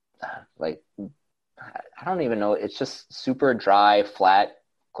like I don't even know. It's just super dry, flat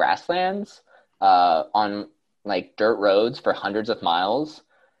grasslands on like dirt roads for hundreds of miles.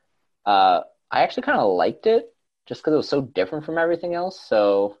 I actually kind of liked it just because it was so different from everything else.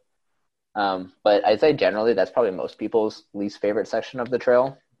 So, but I'd say generally that's probably most people's least favorite section of the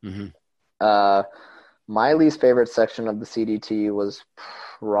trail. Mm-hmm. My least favorite section of the CDT was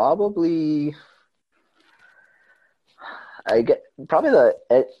probably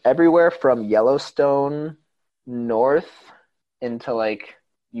everywhere from Yellowstone north into like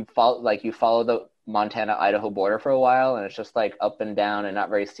you follow the Montana-Idaho border for a while, and it's just like up and down and not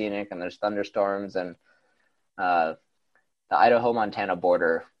very scenic, and there's thunderstorms, and the Idaho-Montana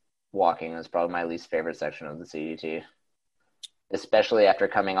border walking is probably my least favorite section of the CDT, especially after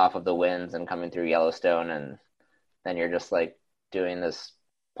coming off of the Winds and coming through Yellowstone, and then you're just like doing this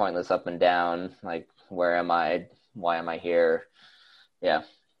pointless up and down, like where am I? Why am I here? Yeah.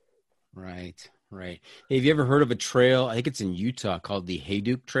 Right. Hey, have you ever heard of a trail? I think it's in Utah called the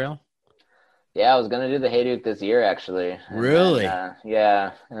Hayduke Trail. Yeah, I was going to do the Hayduke this year, actually. Really?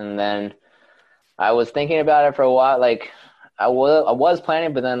 Yeah. And then I was thinking about it for a while. Like I was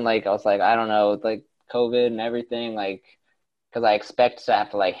planning, but then like, I was like, I don't know, like COVID and everything, like, cause I expect to have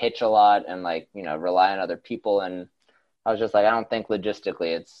to like hitch a lot and like, rely on other people. And I was just like, I don't think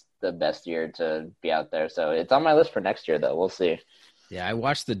logistically it's the best year to be out there. So it's on my list for next year though. We'll see. Yeah. I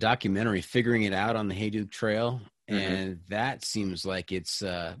watched the documentary Figuring It Out on the Hayduke Trail. And that seems like it's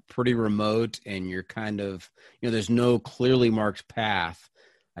pretty remote, and you're kind of, there's no clearly marked path.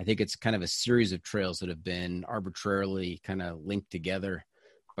 I think it's kind of a series of trails that have been arbitrarily kind of linked together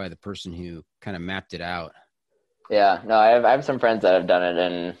by the person who kind of mapped it out. Yeah, no, I have some friends that have done it,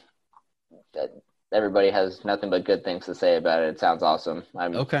 and everybody has nothing but good things to say about it. It sounds awesome.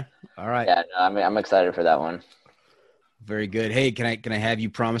 Okay. All right. Yeah, no, I'm excited for that one. Very good. Hey, can I have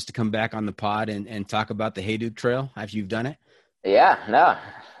you promise to come back on the pod and talk about the Hayduke Trail after you've done it? Yeah, no.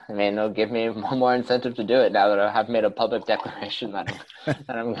 I mean, it'll give me one more incentive to do it now that I have made a public declaration that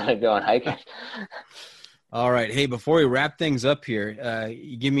I'm going to go and hike it. All right. Hey, before we wrap things up here,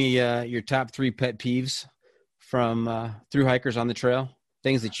 give me your top 3 pet peeves from through hikers on the trail,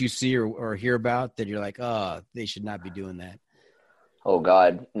 things that you see or hear about that you're like, oh, they should not be doing that. Oh,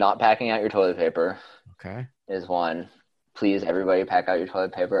 God. Not packing out your toilet paper. Okay. Is one. Please, everybody, pack out your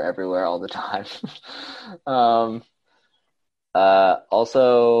toilet paper everywhere all the time.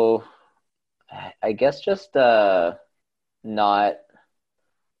 Also, I guess just not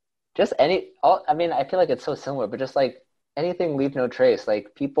just any. I mean, I feel like it's so similar, but just like anything, leave no trace.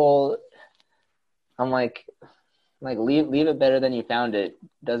 Like people, I'm like leave it better than you found it.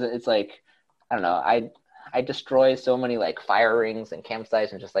 It's like I don't know. I destroy so many like fire rings and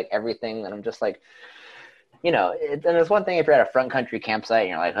campsites and just like everything, and I'm just like. And there's one thing if you're at a front country campsite and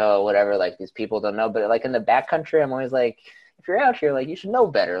you're like, oh, whatever, like these people don't know. But like in the back country, I'm always like, if you're out here, like you should know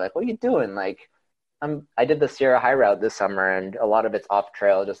better. Like, what are you doing? Like, I did the Sierra High Route this summer, and a lot of it's off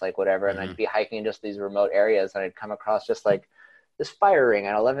trail, just like whatever. And I'd be hiking in just these remote areas, and I'd come across just like this fire ring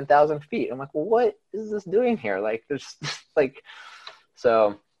at 11,000 feet. I'm like, well, what is this doing here? Like, there's like,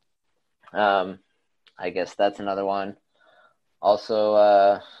 so, I guess that's another one.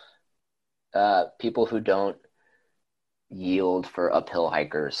 Also, people who don't yield for uphill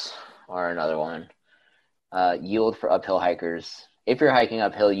hikers are another one. Yield for uphill hikers. If you're hiking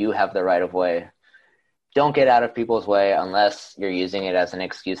uphill, you have the right of way. Don't get out of people's way unless you're using it as an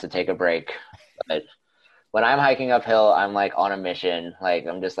excuse to take a break. But when I'm hiking uphill, I'm like on a mission. Like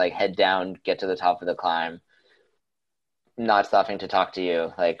I'm just like head down, get to the top of the climb, not stopping to talk to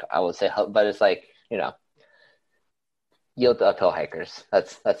you. Like I would say, but it's like, yield to uphill hikers.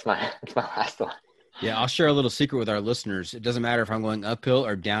 That's my last one. Yeah, I'll share a little secret with our listeners. It doesn't matter if I'm going uphill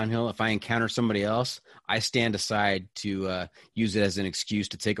or downhill. If I encounter somebody else, I stand aside to use it as an excuse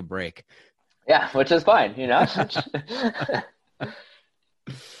to take a break. Yeah, which is fine,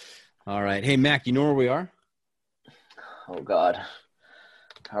 All right. Hey, Mac, you know where we are? Oh, God.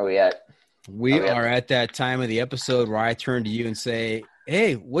 How are we at? We are at that time of the episode where I turn to you and say,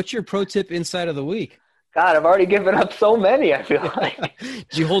 hey, what's your pro tip insight of the week? God, I've already given up so many, I feel like.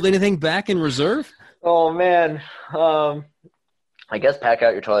 Did you hold anything back in reserve? Oh, man. I guess pack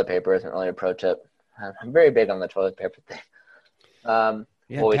out your toilet paper isn't really a pro tip. I'm very big on the toilet paper thing.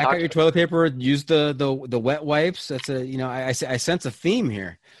 Yeah, pack out your toilet paper. Use the wet wipes. That's I sense a theme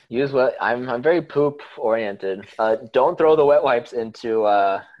here. Use what I'm very poop oriented. Don't throw the wet wipes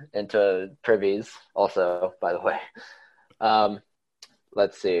into privies. Also, by the way,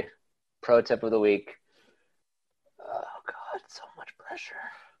 let's see. Pro tip of the week. Oh God, so much pressure.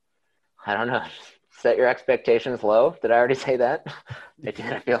 I don't know. Set your expectations low. Did I already say that? I did.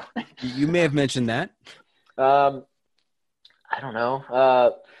 I feel like you may have mentioned that. I don't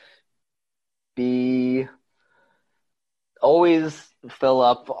know. Always fill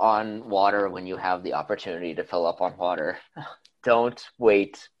up on water when you have the opportunity to fill up on water. Don't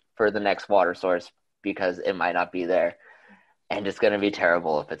wait for the next water source because it might not be there, and it's going to be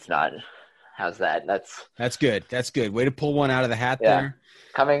terrible if it's not. How's that? That's good. That's good. Way to pull one out of the hat there.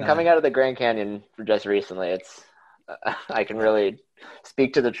 Coming out of the Grand Canyon just recently, it's I can really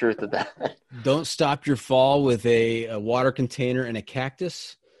speak to the truth of that. Don't stop your fall with a water container and a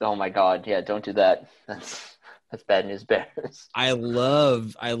cactus. Oh my God! Yeah, don't do that. That's bad news bears. I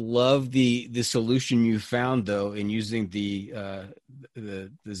love the solution you found though in using the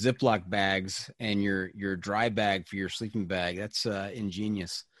Ziploc bags and your dry bag for your sleeping bag. That's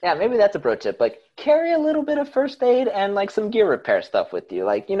ingenious. Yeah, maybe that's a pro tip. Like, carry a little bit of first aid and like some gear repair stuff with you.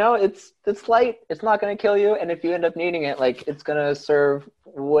 Like, it's light. It's not going to kill you, and if you end up needing it, like, it's going to serve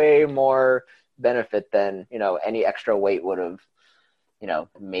way more benefit than any extra weight would have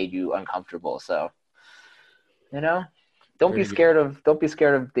made you uncomfortable. So. Don't be scared of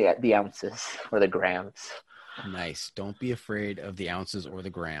the ounces or the grams. Nice. Don't be afraid of the ounces or the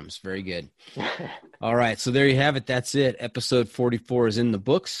grams. Very good. All right. So there you have it. That's it. Episode 44 is in the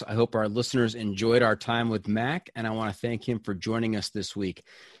books. I hope our listeners enjoyed our time with Mac, and I want to thank him for joining us this week.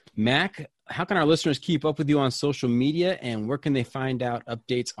 Mac, how can our listeners keep up with you on social media, and where can they find out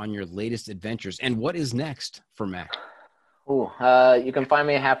updates on your latest adventures? And what is next for Mac? You can find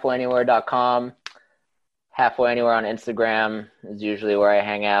me at halfwayanywhere.com. Halfway Anywhere on Instagram is usually where I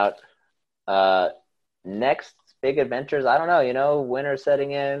hang out. Next big adventures, I don't know, winter's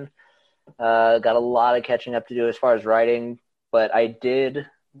setting in. Got a lot of catching up to do as far as writing, but I did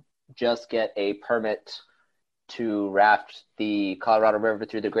just get a permit to raft the Colorado River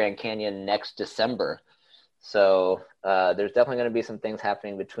through the Grand Canyon next December. So there's definitely going to be some things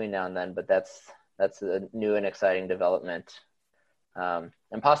happening between now and then, but that's a new and exciting development.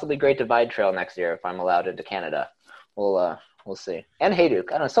 And possibly Great Divide Trail next year if I'm allowed into Canada. We'll see. And Hayduke.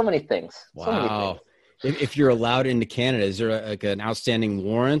 I don't know. So many things. Wow. So many things. If you're allowed into Canada, is there an outstanding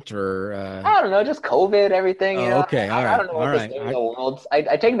warrant or? I don't know. Just COVID, everything. Okay. All right. I don't know what this thing in the world.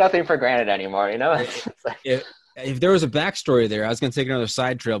 I take nothing for granted anymore. It's like, if there was a backstory there, I was going to take another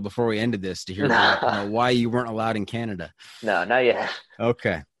side trail before we ended this to hear about, why you weren't allowed in Canada. No, not yet.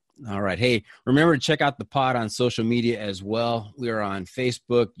 Okay. All right. Hey, remember to check out the pod on social media as well. We are on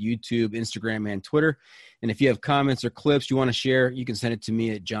Facebook, YouTube, Instagram, and Twitter. And if you have comments or clips you want to share, you can send it to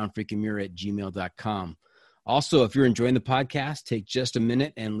me at johnfreakinmuir@gmail.com. Also, if you're enjoying the podcast, take just a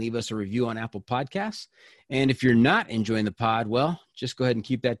minute and leave us a review on Apple Podcasts. And if you're not enjoying the pod, well, just go ahead and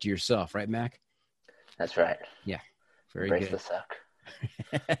keep that to yourself. Right, Mac? That's right. Yeah. Very Embrace good. the suck.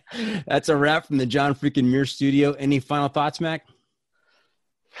 That's a wrap from the John Freakin' Muir studio. Any final thoughts, Mac?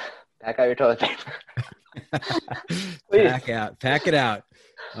 Pack out your toilet paper. Pack it out.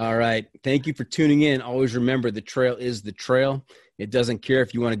 All right. Thank you for tuning in. Always remember, the trail is the trail. It doesn't care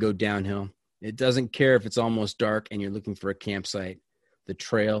if you want to go downhill. It doesn't care if it's almost dark and you're looking for a campsite. The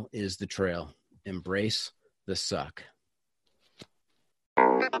trail is the trail. Embrace the suck.